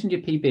 Well, you mentioned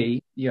your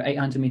PB. Your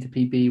 800 meter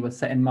PB was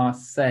set in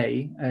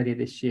Marseille earlier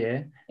this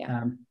year.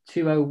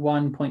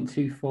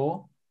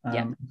 201.24.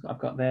 I've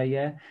got there,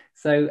 yeah.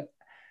 So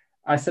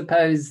I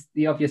suppose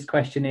the obvious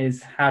question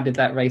is, how did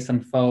that race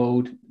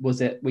unfold?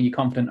 Were you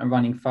confident of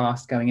running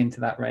fast going into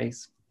that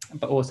race?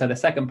 But also the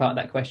second part of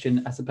that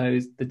question, I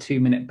suppose the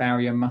 2-minute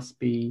barrier must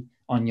be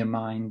on your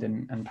mind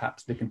and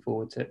perhaps looking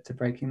forward to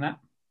breaking that.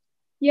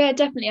 Yeah,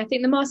 definitely. I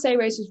think the Marseille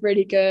race was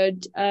really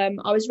good.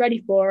 I was ready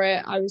for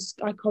it. I was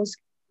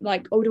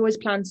like, I would always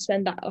plan to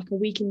spend that like a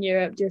week in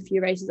Europe, do a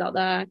few races out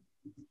there.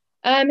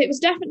 It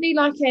was definitely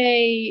like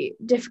a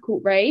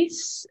difficult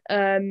race.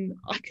 I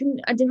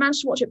didn't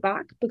manage to watch it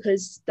back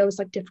because there was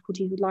like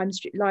difficulties with live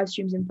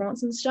streams in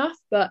France and stuff.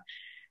 But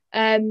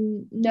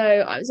no,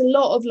 it was a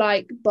lot of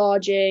like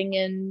barging,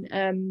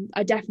 and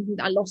I definitely think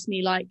that lost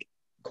me like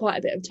quite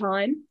a bit of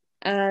time.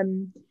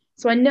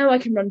 So I know I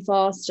can run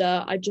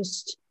faster. I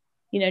just,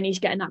 you know, need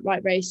to get in that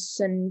right race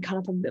and kind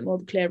of have a bit more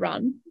of a clear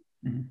run.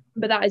 Mm-hmm.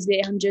 But that is the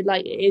 800,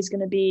 like it is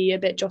going to be a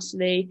bit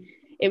jostly.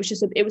 It was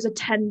a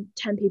 10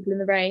 people in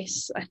the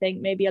race, I think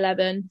maybe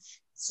 11.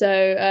 So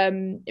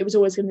it was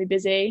always going to be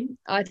busy.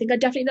 I think I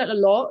definitely learned a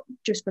lot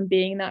just from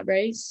being in that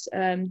race,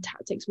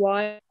 tactics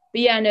wise.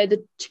 But yeah, no,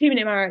 the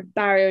 2-minute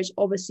barrier is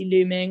obviously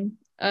looming.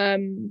 I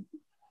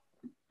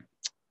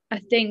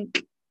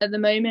think at the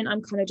moment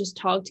I'm kind of just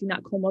targeting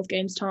that Commonwealth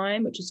Games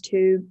time, which is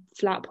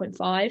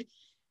 2:05.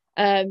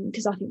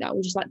 Because I think that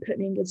will just like put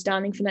me in good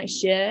standing for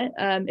next year.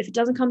 If it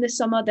doesn't come this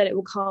summer, then it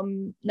will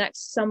come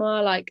next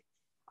summer. Like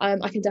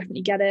I can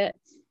definitely get it.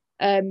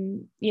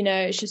 You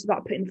know, it's just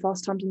about putting the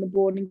fast times on the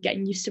board and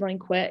getting used to running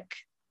quick.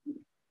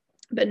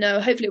 But no,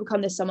 hopefully it will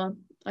come this summer,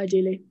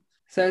 ideally.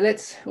 So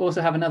let's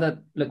also have another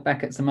look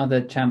back at some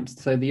other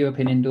champs. So the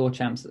European Indoor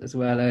Champs as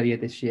well earlier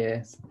this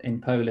year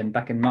in Poland,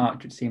 back in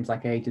March, which seems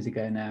like ages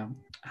ago now.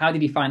 How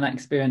did you find that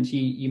experience?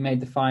 You made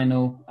the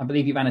final. I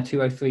believe you ran a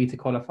 2:03 to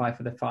qualify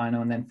for the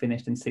final, and then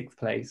finished in 6th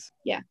place.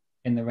 Yeah.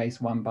 In the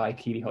race won by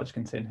Keely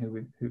Hodgkinson,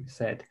 who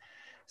said.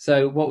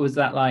 So what was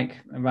that like,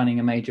 running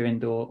a major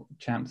indoor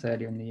champs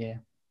earlier in the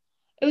year?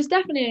 it was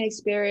definitely an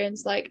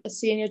experience. Like a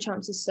senior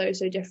champs is so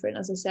different,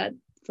 as I said,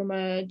 from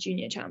a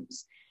junior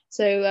champs.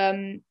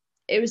 So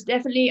it was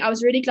definitely, I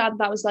was really glad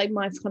that was like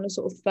my kind of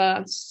sort of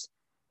first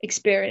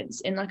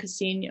experience in like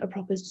a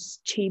proper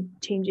Team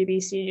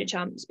GB senior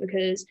champs,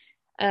 because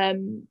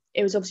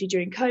it was obviously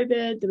during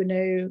COVID, there were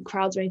no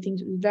crowds or anything,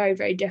 so it was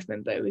very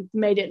different, but it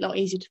made it a lot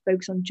easier to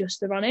focus on just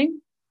the running.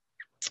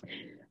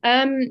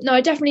 No,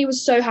 I definitely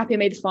was so happy I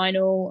made the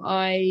final.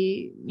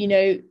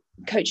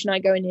 Coach and I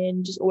going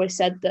in just always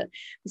said that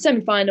the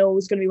semi-final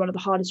was going to be one of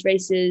the hardest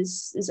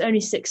races. There's only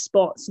 6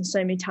 spots and so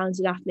many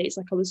talented athletes.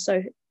 Like I was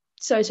so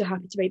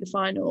happy to make the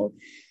final.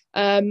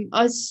 I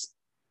was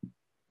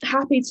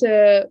happy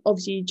to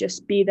obviously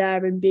just be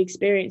there and be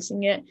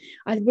experiencing it.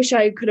 I wish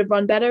I could have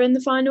run better in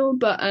the final,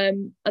 but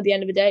at the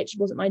end of the day, it just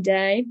wasn't my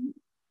day.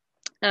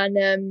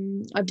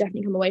 And I've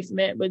definitely come away from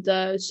it with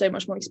so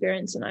much more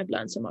experience, and I've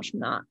learned so much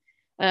from that.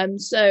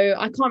 So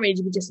I can't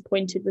really be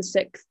disappointed with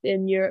 6th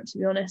in Europe, to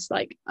be honest.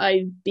 Like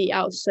I beat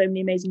out so many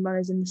amazing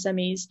runners in the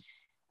semis.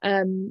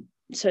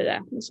 So yeah,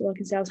 that's all I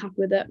can say. I was happy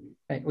with it.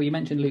 Well, you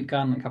mentioned Luke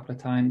Gunn a couple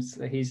of times.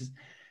 He's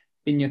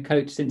been your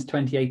coach since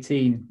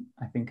 2018,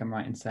 I think I'm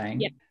right in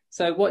saying. Yeah.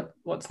 So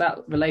what's that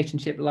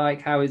relationship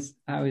like? How is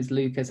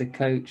Luke as a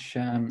coach?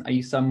 Are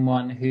you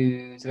someone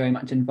who's very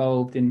much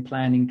involved in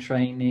planning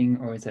training,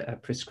 or is it a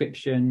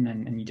prescription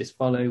and you just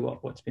follow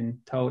what's been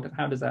told?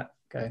 How does that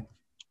go?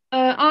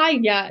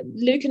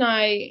 Luke and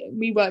I,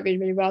 we work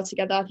really well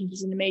together. I think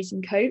he's an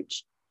amazing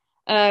coach.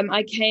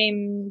 I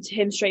came to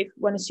him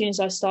as soon as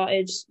I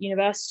started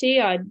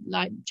university. I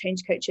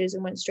changed coaches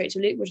and went straight to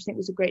Luke, which I think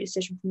was a great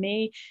decision for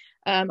me.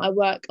 I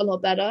work a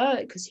lot better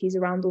because he's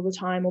around all the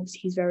time. Obviously,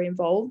 he's very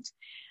involved.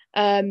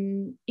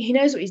 He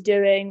knows what he's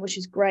doing, which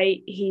is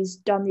great. He's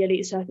done the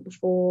elite circuit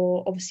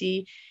before.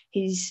 Obviously,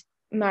 he's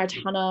married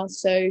to Hannah,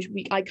 so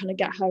I kind of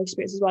get her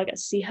experience as well. I get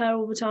to see her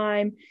all the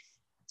time.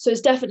 So it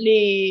was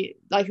definitely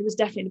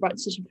the right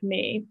decision for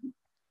me.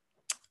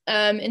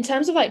 In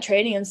terms of like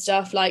training and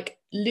stuff, like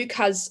Luke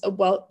has a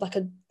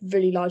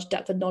really large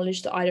depth of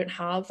knowledge that I don't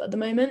have at the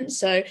moment.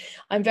 So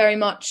I'm very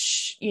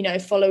much,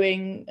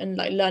 following and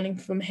like learning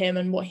from him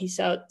and what he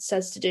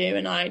says to do.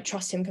 And I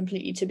trust him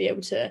completely to be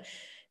able to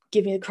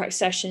give me the correct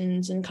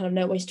sessions and kind of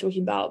know what he's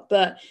talking about.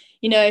 But,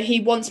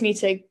 he wants me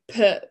to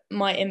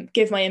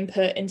give my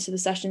input into the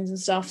sessions and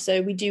stuff.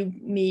 So we do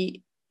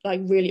meet like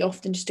really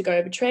often just to go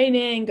over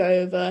training, go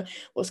over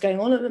what's going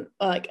on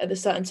at the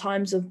certain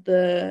times of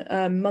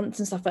the months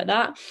and stuff like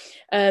that.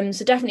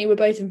 So definitely we're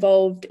both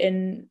involved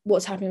in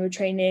what's happening with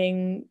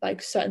training,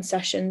 like certain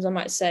sessions. I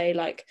might say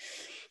like,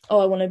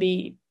 I want to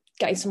be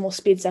getting some more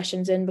speed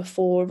sessions in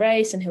before a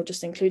race, and he'll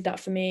just include that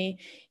for me.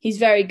 He's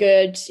very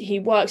good. He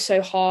works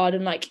so hard,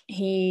 and like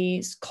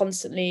he's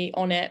constantly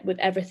on it with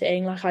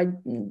everything. Like I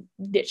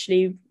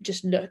literally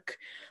just look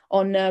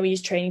on we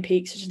use Training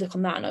Peaks, just look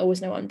on that and I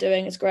always know what I'm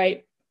doing. It's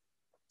great.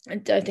 I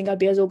don't think I'd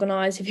be as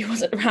organised if he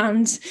wasn't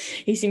around.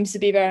 He seems to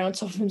be very on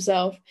top of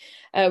himself,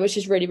 which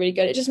is really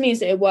good. It just means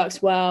that it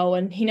works well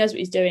and he knows what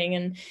he's doing,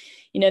 and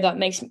that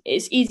makes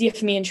it's easier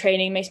for me in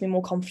training, makes me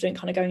more confident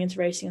kind of going into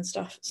racing and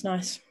stuff. It's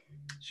nice.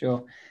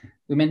 Sure.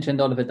 We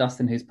mentioned Oliver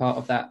Dustin, who's part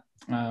of that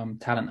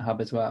talent hub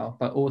as well,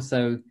 but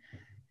also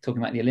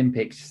talking about the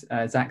Olympics,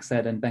 Zach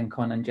said and Ben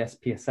Conn and Jess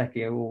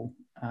Piasecki are all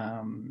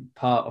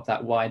part of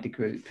that wider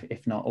group,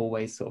 if not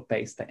always sort of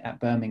based at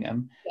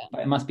Birmingham. Yeah.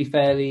 But it must be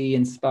fairly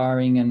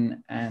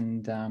inspiring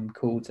and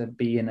cool to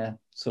be in a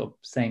sort of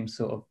same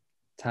sort of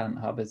talent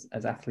hub as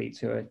athletes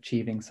who are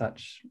achieving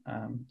such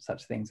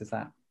things as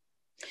that.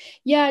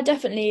 Yeah,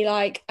 definitely.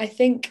 Like I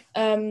think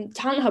Talent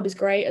Hub is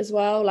great as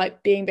well.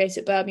 Like being based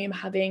at Birmingham,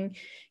 being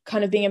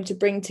able to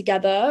bring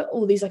together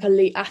all these like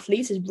elite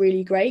athletes is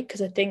really great,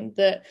 because I think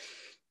that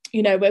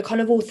we're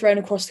kind of all thrown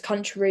across the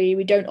country.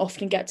 We don't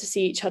often get to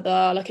see each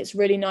other. Like it's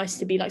really nice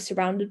to be like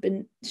surrounded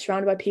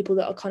by people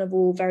that are kind of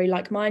all very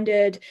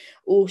like-minded,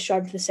 all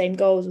striving for the same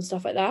goals and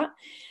stuff like that.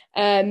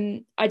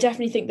 I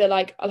definitely think that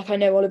like I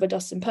know Oliver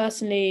Dustin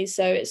personally,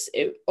 so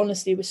it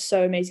honestly was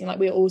so amazing. Like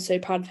we're all so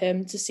proud of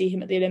him to see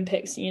him at the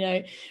Olympics.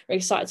 We're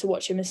excited to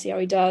watch him and see how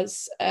he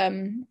does.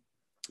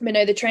 But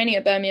no, the training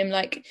at Birmingham,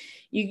 like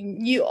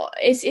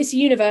it's a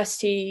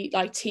university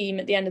like team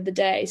at the end of the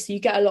day, so you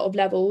get a lot of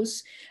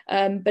levels,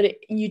 but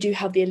you do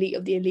have the elite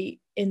of the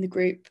elite in the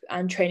group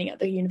and training at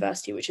the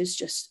university, which is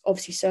just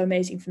obviously so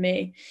amazing for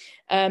me.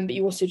 But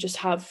you also just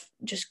have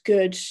just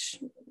good,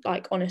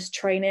 like honest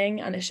training,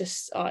 and it's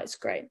just it's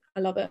great. I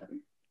love it.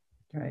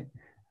 Great.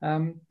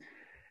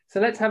 So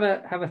let's have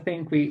a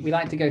think. We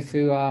like to go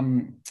through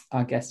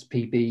our guest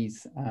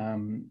PBs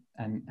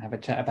and have a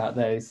chat about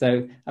those.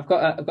 So I've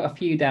got a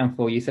few down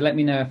for you. So let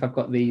me know if I've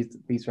got these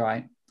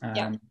right.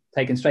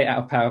 Taken straight out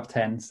of Power of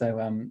 10.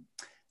 So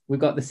we've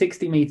got the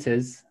 60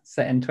 meters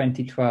set in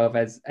 2012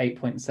 as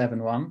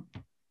 8.71.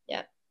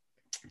 Yeah.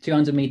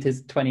 200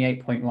 meters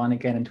 28.1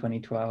 again in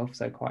 2012.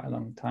 So quite a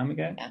long time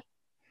ago. Yeah.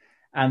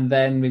 And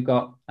then we've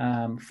got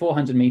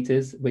 400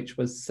 meters, which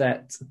was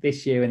set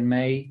this year in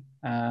May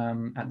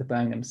at the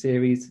Birmingham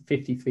Series,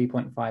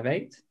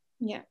 53.58.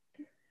 Yeah.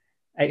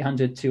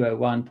 800,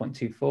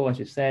 201.24, as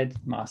you said,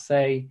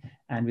 Marseille,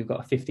 and we've got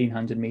a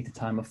 1500 meter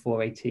time of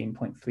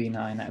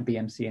 418.39 at a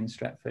BMC in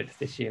Stratford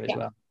this year as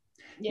well.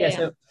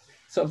 So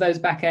sort of those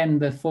back end,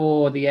 the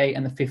 4, the 8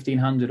 and the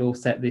 1500 all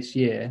set this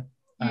year.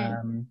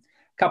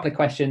 Couple of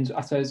questions,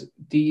 I suppose.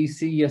 Do you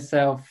see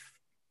yourself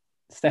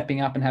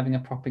stepping up and having a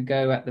proper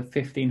go at the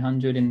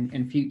 1500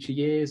 in future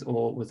years,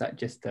 or was that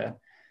just a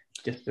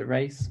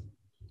race?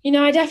 You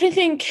know, I definitely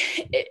think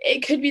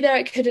it could be there,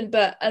 it couldn't,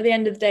 but at the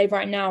end of the day,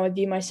 right now, I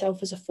view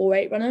myself as a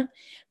 4.8 runner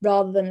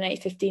rather than an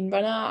 8.15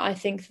 runner. I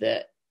think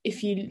that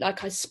if you,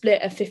 like, I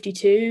split a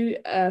 52,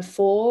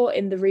 4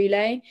 in the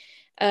relay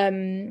at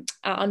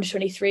under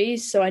 23s,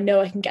 so I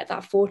know I can get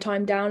that 4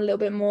 time down a little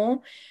bit more.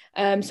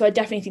 So I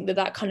definitely think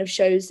that kind of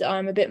shows that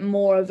I'm a bit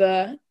more of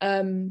a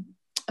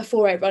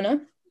 4.8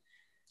 runner.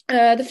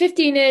 The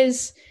 15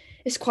 is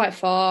quite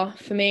far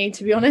for me,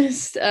 to be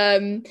honest.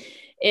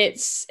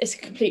 It's a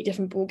complete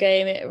different ball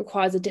game. It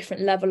requires a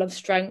different level of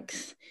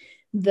strength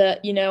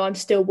that, you know, I'm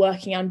still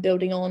working and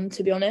building on,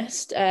 to be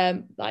honest.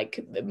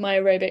 Like, my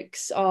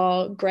aerobics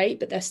are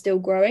great, but they're still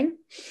growing.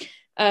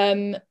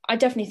 I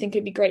definitely think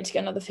it'd be great to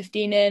get another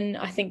 15 in.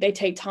 I think they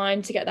take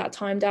time to get that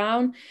time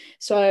down.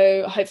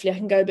 So hopefully I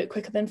can go a bit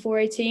quicker than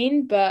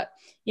 4.18. But,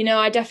 you know,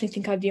 I definitely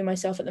think I view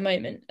myself at the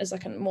moment as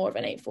like more of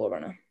an 8.4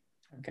 runner.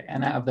 Okay.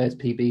 And out of those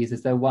PBs,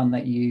 is there one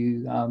that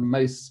you are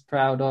most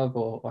proud of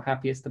or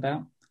happiest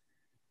about?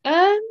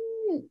 I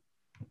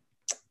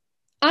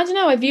don't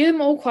know. I view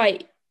them all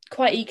quite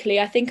equally.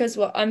 I think as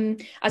well. As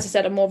I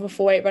said, I'm more of a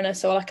 4.8 runner,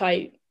 so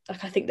I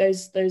think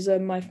those are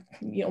my,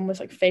 you know, almost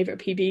like favorite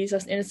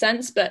PBs in a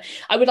sense. But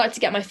I would like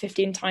to get my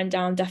 15 time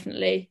down,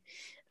 definitely.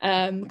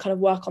 Kind of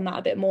work on that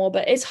a bit more,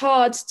 but it's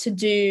hard to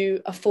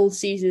do a full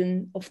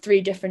season of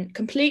 3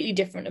 completely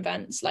different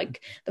events.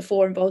 Like the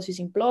 4 involves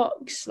using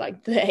blocks,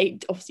 like the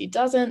 8 obviously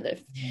doesn't. The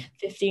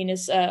 15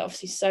 is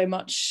obviously so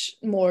much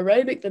more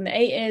aerobic than the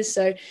 8 is,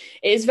 so it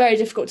is very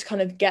difficult to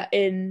kind of get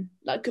in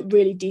like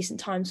really decent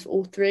times for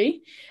all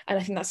 3, and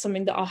I think that's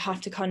something that I'll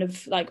have to kind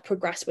of like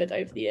progress with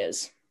over the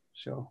years.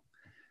 Sure.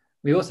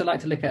 We also like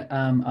to look at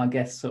our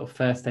guest's sort of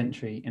first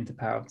entry into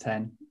Power of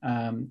 10.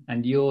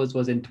 And yours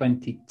was in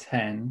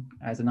 2010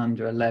 as an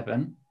under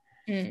 11.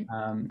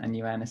 And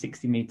you ran a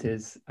 60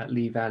 meters at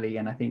Lee Valley,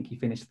 and I think you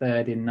finished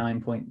 3rd in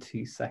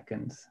 9.2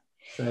 seconds.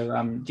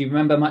 So do you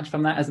remember much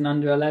from that as an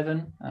under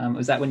 11?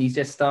 Was that when you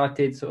just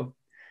started sort of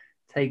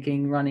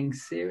taking running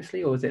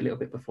seriously, or was it a little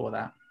bit before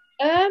that?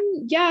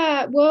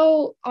 Yeah,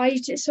 well,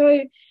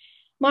 so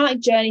my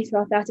like journey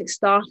through athletics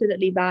started at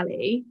Lee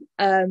Valley.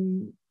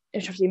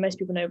 Which obviously most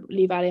people know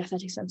Lee Valley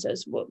Athletic Centre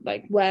is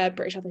like where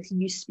British Athletics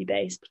used to be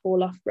based before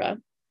Loughborough.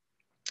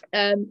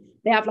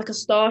 They have like a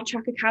Star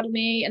Track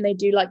Academy, and they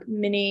do like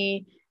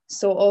mini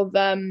sort of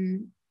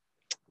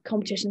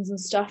competitions and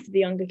stuff for the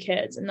younger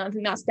kids, and I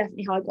think that's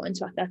definitely how I got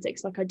into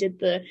athletics. Like I did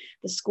the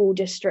school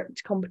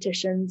district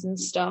competitions and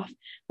stuff,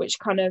 which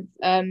kind of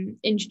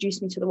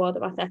introduced me to the world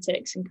of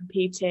athletics and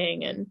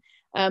competing. And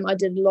I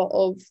did a lot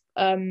of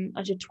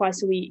I did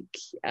twice a week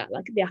at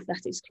like the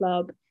athletics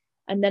club.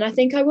 And then I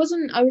think it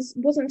wasn't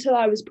until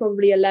I was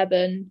probably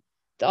 11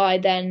 that I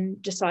then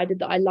decided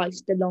that I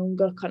liked the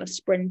longer kind of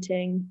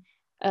sprinting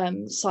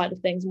side of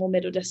things, more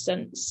middle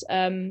distance.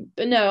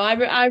 But no,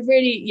 I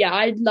really,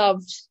 I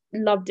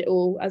loved it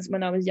all as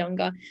when I was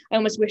younger. I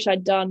almost wish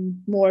I'd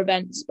done more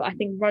events, but I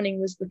think running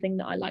was the thing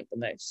that I liked the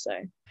most. So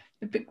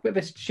a bit of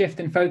a shift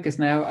in focus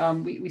now.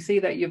 We see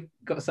that you've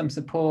got some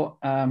support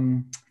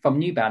from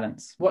New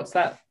Balance. What's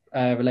that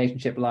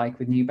relationship like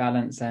with New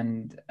Balance,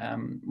 and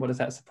what does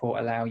that support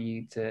allow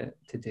you to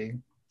do?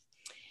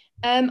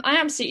 I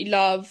absolutely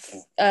love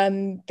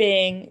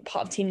being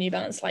part of Team New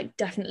Balance. Like,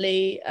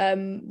 definitely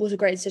was a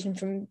great decision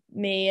from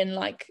me, and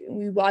like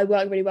I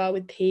work really well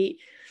with Pete.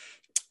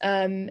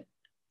 You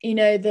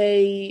know,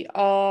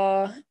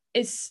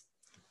 it's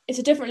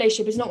a different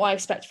relationship. It's not what I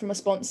expect from a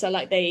sponsor.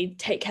 Like, they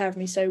take care of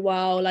me so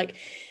well. Like,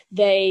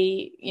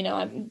 they, you know,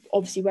 I'm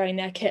obviously wearing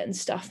their kit and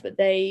stuff, but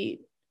they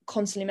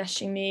constantly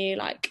messaging me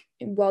like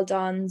well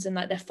done, and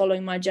like they're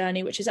following my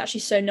journey, which is actually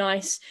so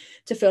nice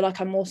to feel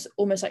like I'm also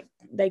almost like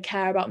they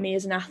care about me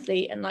as an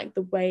athlete and like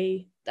the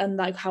way and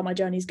like how my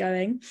journey's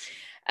going.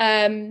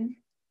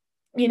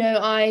 You know,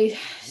 I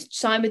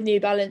signed with New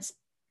Balance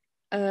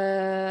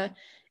at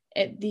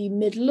the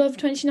middle of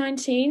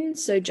 2019,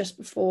 so just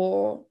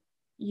before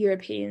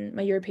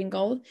my European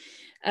gold.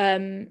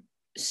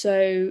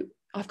 So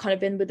I've kind of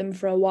been with them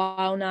for a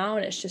while now,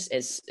 and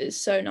it's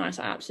so nice.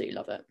 I absolutely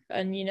love it.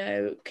 And, you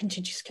know,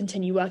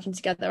 continue working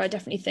together. I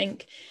definitely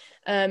think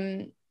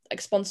like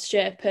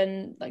sponsorship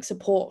and like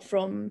support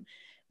from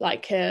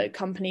like a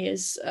company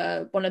is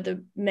one of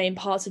the main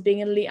parts of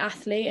being an elite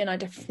athlete, and I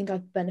definitely think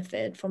I've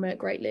benefited from it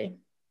greatly.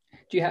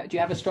 Do you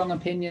have a strong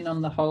opinion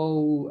on the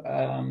whole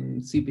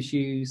super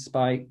shoes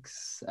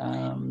spikes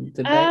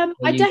debate?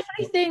 I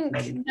definitely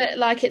think that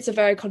like it's a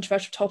very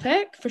controversial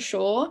topic for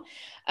sure.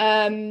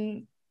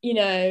 You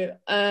know,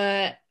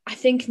 I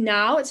think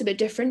now it's a bit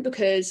different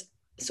because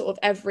sort of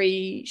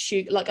every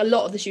shoe, like a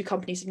lot of the shoe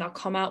companies have now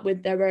come out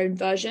with their own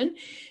version,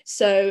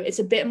 so it's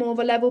a bit more of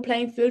a level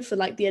playing field for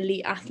like the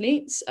elite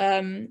athletes.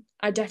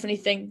 I definitely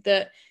think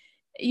that,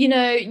 you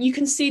know, you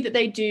can see that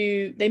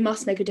they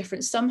must make a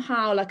difference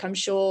somehow. Like, I'm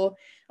sure,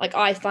 like,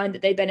 I find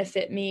that they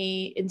benefit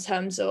me in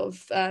terms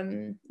of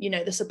you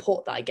know, the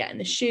support that I get in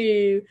the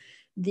shoe,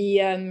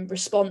 the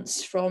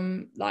response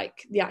from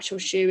like the actual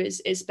shoe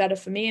is better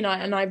for me,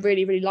 and I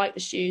really really like the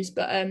shoes.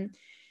 But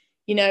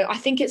you know, I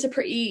think it's a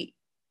pretty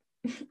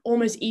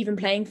almost even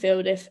playing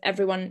field if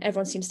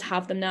everyone seems to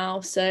have them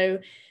now. So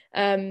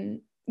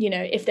you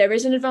know, if there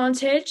is an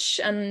advantage,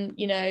 and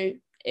you know,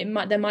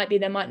 there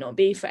might not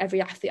be for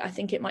every athlete. I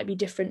think it might be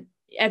different.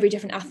 Every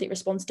different athlete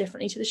responds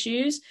differently to the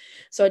shoes,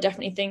 so I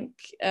definitely think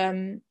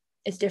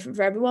it's different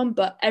for everyone,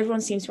 but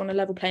everyone seems to be on a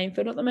level playing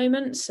field at the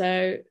moment,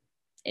 so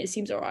it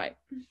seems all right.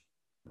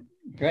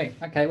 Great.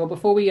 Okay. Well,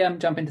 before we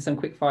jump into some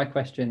quick fire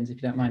questions, if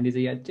you don't mind,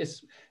 Izzy,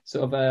 just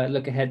sort of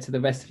look ahead to the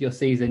rest of your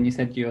season. You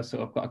said you're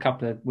sort of got a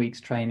couple of weeks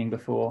training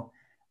before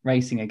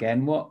racing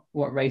again. What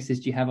races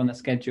do you have on the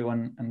schedule,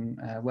 and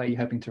where are you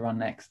hoping to run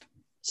next?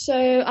 So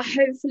I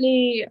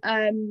hopefully,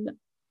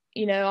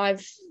 you know,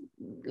 I've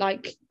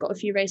like got a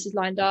few races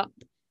lined up.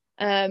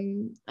 I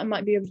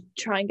might be able to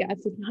try and get a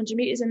 1500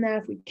 meters in there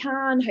if we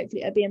can.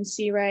 Hopefully a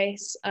BMC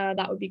race,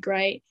 that would be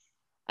great.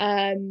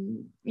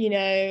 You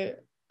know,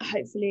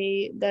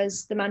 hopefully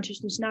there's the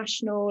Manchester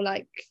International,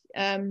 like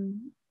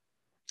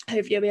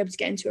hopefully I'll be able to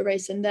get into a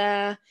race in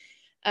there,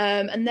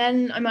 and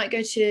then I might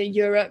go to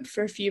Europe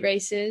for a few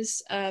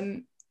races.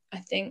 I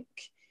think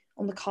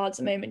on the cards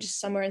at the moment just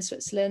somewhere in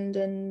Switzerland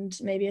and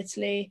maybe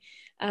Italy,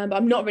 but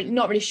I'm not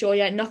really sure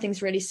yet.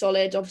 Nothing's really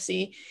solid.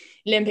 Obviously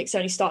Olympics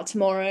only start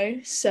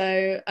tomorrow,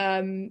 so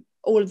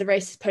all of the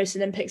races post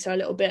Olympics are a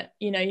little bit,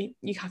 you know,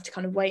 you have to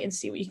kind of wait and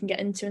see what you can get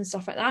into and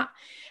stuff like that.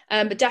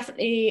 But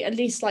definitely at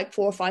least like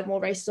 4 or 5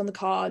 more races on the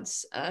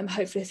cards,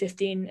 hopefully a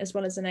 15 as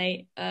well as an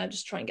 8,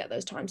 just try and get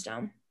those times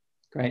down.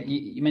 Great.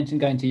 You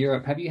mentioned going to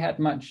Europe. Have you had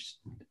much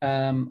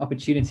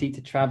opportunity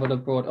to travel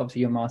abroad?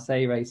 Obviously your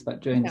Marseille race, but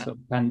during the sort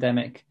of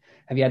pandemic,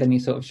 have you had any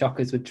sort of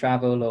shockers with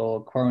travel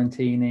or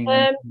quarantining?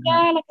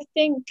 Yeah, like I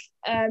think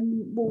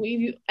well,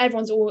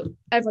 everyone's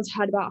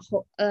heard about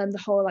the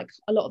whole, like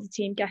a lot of the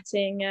team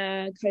getting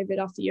COVID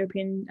after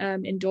European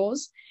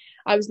indoors.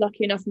 I was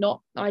lucky enough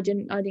I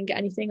didn't get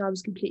anything. I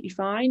was completely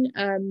fine.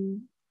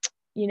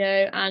 You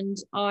know, and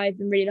I've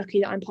been really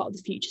lucky that I'm part of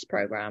the Futures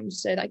program,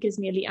 so that gives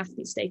me elite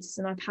athlete status,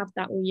 and I've had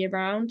that all year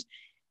round.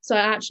 So I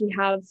actually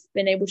have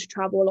been able to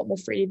travel a lot more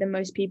freely than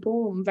most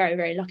people. I'm very,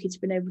 very lucky to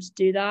have been able to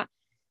do that.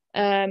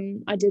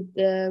 I did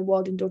the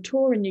World Indoor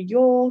Tour in New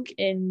York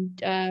in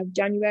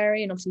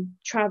January, and obviously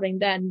traveling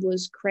then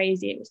was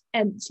crazy. It was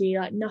empty,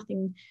 like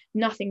nothing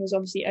was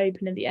obviously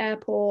open in the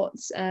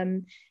airports.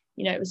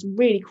 You know, it was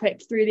really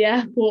quick through the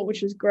airport,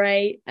 which was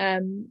great.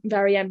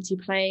 Very empty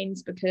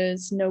planes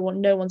because no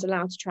one's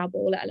allowed to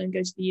travel, let alone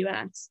go to the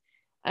US.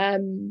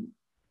 And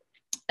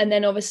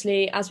then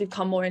obviously as we've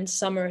come more into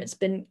summer, it's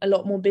been a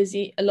lot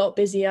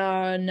busier,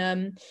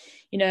 and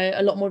you know,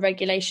 a lot more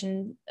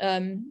regulation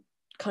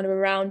kind of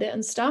around it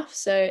and stuff.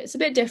 So it's a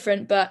bit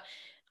different, but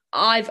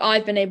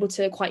I've been able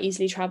to quite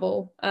easily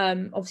travel.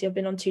 Obviously I've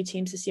been on 2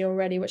 teams this year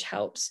already, which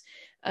helps.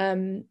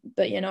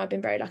 But you know, I've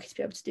been very lucky to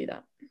be able to do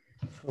that.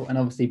 Cool. And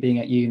obviously being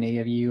at uni,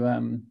 have you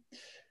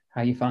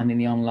how are you finding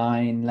the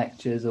online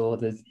lectures or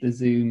the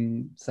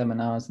Zoom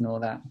seminars and all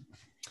that?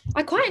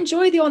 I quite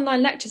enjoy the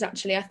online lectures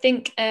actually. I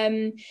think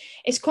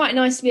it's quite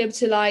nice to be able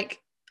to, like,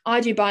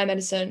 I do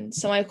biomedicine,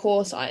 so my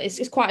course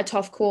it's quite a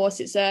tough course.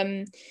 It's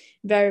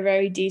very,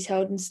 very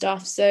detailed and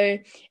stuff, so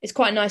it's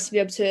quite nice to be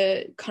able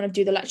to kind of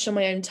do the lecture on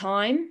my own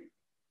time,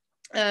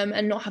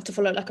 and not have to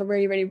follow like a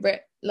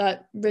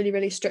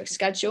really strict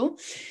schedule.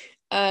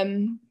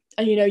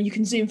 And you know, you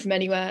can Zoom from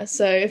anywhere,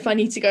 so if I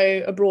need to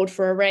go abroad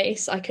for a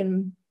race, I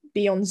can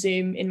be on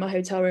Zoom in my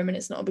hotel room and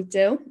it's not a big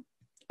deal.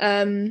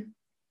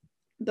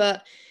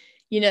 But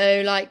you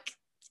know, like,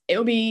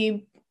 it'll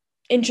be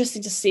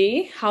interesting to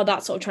see how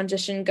that sort of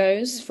transition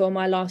goes for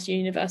my last year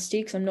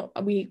university, because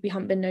we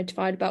haven't been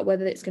notified about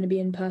whether it's going to be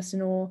in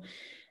person or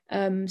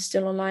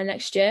still online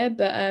next year.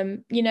 But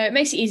you know, it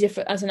makes it easier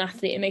as an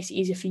athlete. It makes it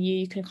easier for you.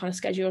 You can kind of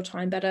schedule your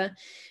time better.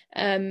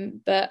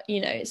 But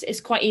you know,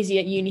 it's quite easy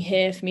at uni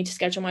here for me to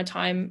schedule my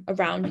time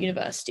around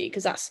university,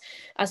 because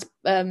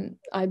I'm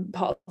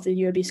part of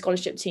the UOB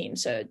scholarship team,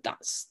 so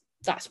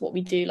that's what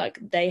we do. Like,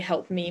 they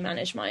help me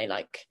manage my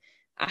like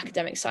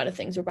academic side of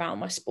things around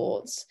my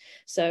sports.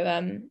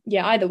 So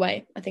yeah, either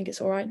way, I think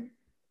it's all right.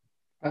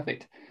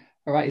 Perfect.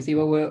 All right, Izzy,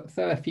 well, we'll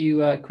throw a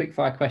few quick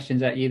fire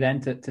questions at you then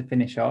to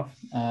finish off,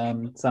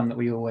 some that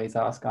we always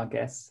ask our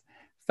guests.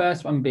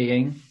 First one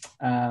being,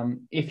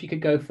 if you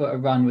could go for a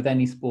run with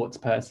any sports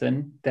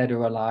person, dead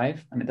or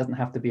alive, and it doesn't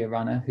have to be a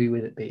runner, who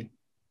would it be?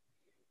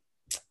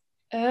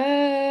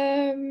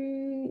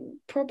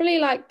 Probably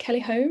like Kelly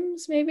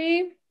Holmes,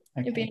 maybe.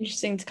 Okay. It'd be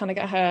interesting to kind of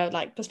get her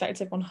like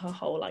perspective on her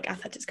whole like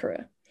athletics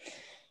career.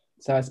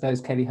 So I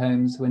suppose Kelly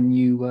Holmes, when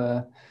you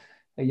were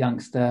a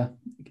youngster,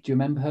 do you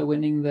remember her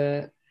winning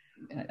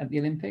at the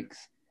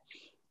Olympics?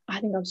 I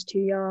think I was too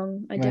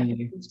young. I Were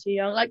definitely you? was too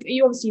young. Like,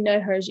 you obviously know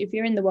her, if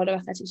you're in the world of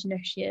athletics, you know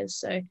who she is.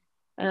 So,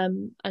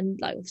 and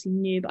like obviously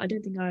knew, but I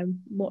don't think I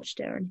watched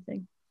it or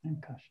anything. Oh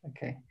gosh,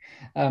 okay.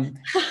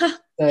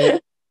 So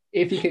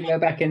if you could go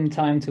back in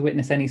time to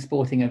witness any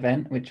sporting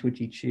event, which would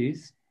you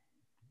choose?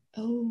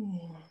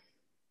 Oh,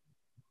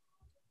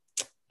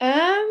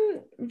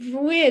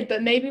 weird,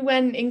 but maybe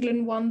when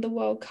England won the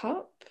World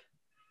Cup.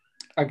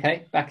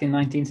 Okay, back in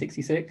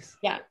 1966.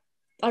 Yeah,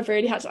 I've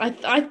really had to. I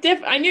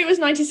knew it was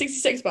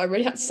 1966, but I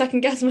really had to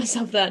second guess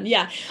myself then.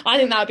 Yeah, I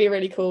think that would be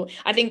really cool.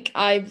 I think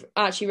I've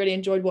actually really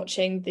enjoyed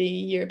watching the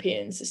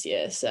Europeans this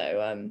year,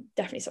 so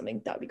definitely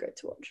something that would be great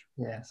to watch.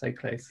 Yeah, so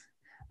close.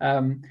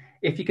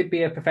 If you could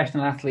be a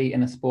professional athlete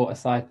in a sport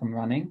aside from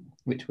running,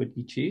 which would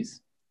you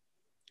choose?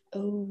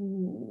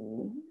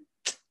 Oh,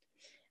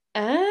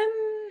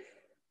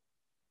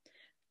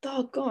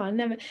 oh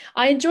God,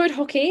 I enjoyed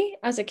hockey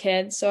as a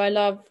kid, so I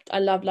love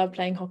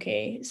playing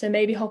hockey. So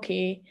maybe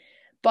hockey,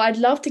 but I'd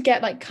love to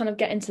get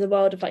into the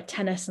world of like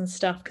tennis and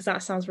stuff because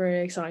that sounds really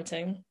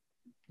exciting.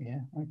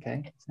 Yeah,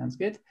 okay, sounds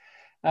good.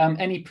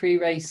 Any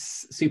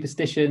pre-race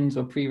superstitions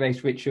or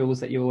pre-race rituals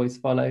that you always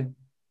follow?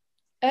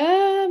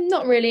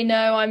 Not really.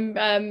 No,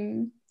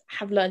 I'm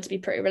have learned to be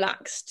pretty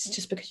relaxed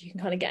just because you can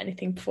kind of get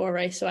anything before a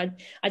race. So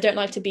I don't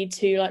like to be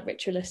too like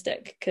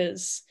ritualistic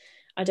because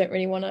I don't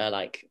really want to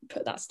like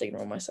put that stigma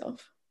on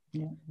myself.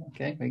 Yeah,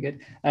 okay, very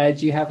good.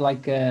 Do you have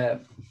like a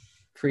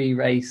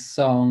pre-race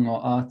song or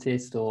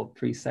artist or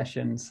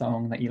pre-session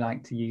song that you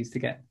like to use to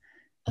get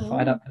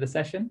fired up for the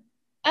session?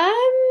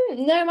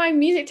 No, my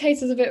music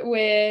taste is a bit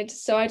weird.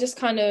 So I just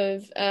kind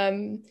of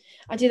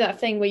I do that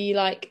thing where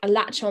I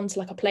latch on to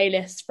like a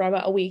playlist for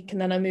about a week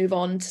and then I move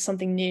on to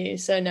something new.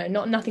 So no,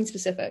 nothing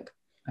specific.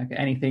 Okay,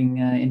 anything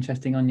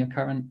interesting on your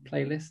current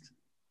playlist?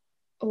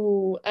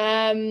 Oh,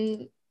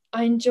 I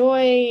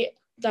enjoy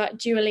that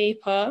Dua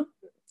Lipa.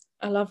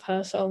 I love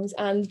her songs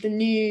and the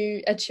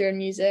new Ed Sheeran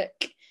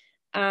music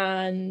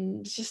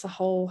and just a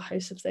whole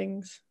host of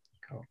things.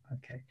 Cool.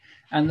 Okay.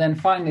 And then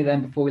finally,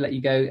 before we let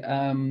you go,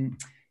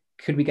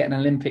 could we get an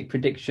Olympic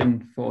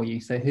prediction for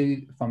you? So who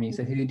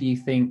do you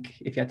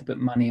think, if you had to put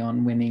money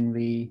on winning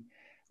the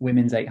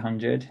women's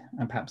 800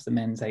 and perhaps the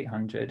men's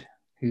 800,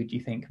 who do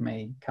you think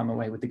may come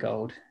away with the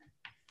gold?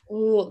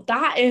 Oh,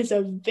 that is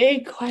a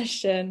big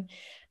question.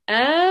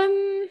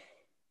 Oh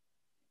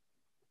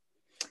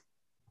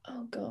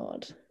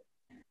God.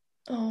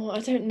 Oh, I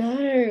don't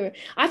know.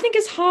 I think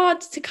it's hard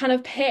to kind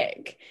of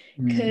pick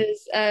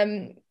because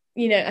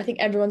I think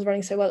everyone's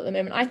running so well at the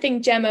moment. I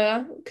think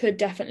Gemma could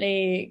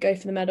definitely go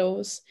for the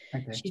medals.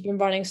 Okay. She's been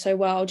running so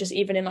well, just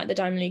even in like the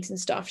Diamond Leagues and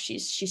stuff. She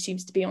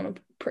seems to be on a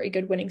pretty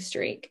good winning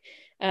streak.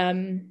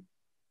 And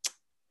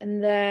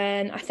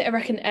then I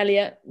reckon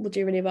Elliot will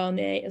do really well in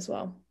the 8 as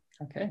well.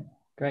 Okay,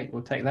 great.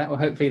 We'll take that. Well,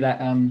 hopefully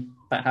that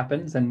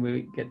happens and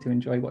we get to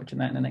enjoy watching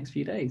that in the next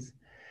few days.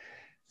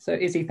 So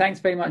Izzy,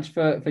 thanks very much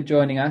for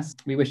joining us.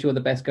 We wish you all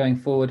the best going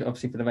forward,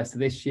 obviously for the rest of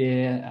this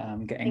year,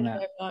 getting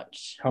that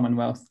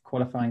Commonwealth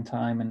qualifying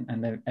time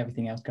and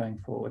everything else going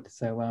forward.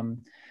 So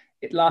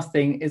last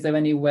thing, is there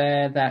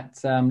anywhere that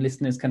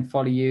listeners can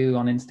follow you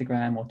on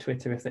Instagram or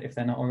Twitter if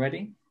they're not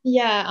already?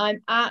 Yeah,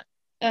 I'm at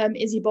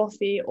Izzy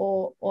Boffey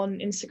or on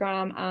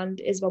Instagram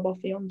and Isabel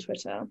Boffey on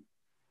Twitter.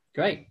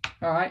 Great.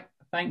 All right.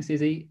 Thanks,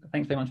 Izzy.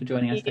 Thanks very much for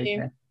joining us. Take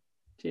care.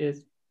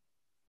 Cheers.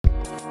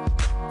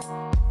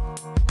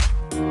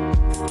 Thank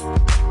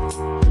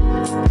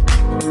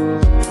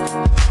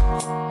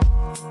you.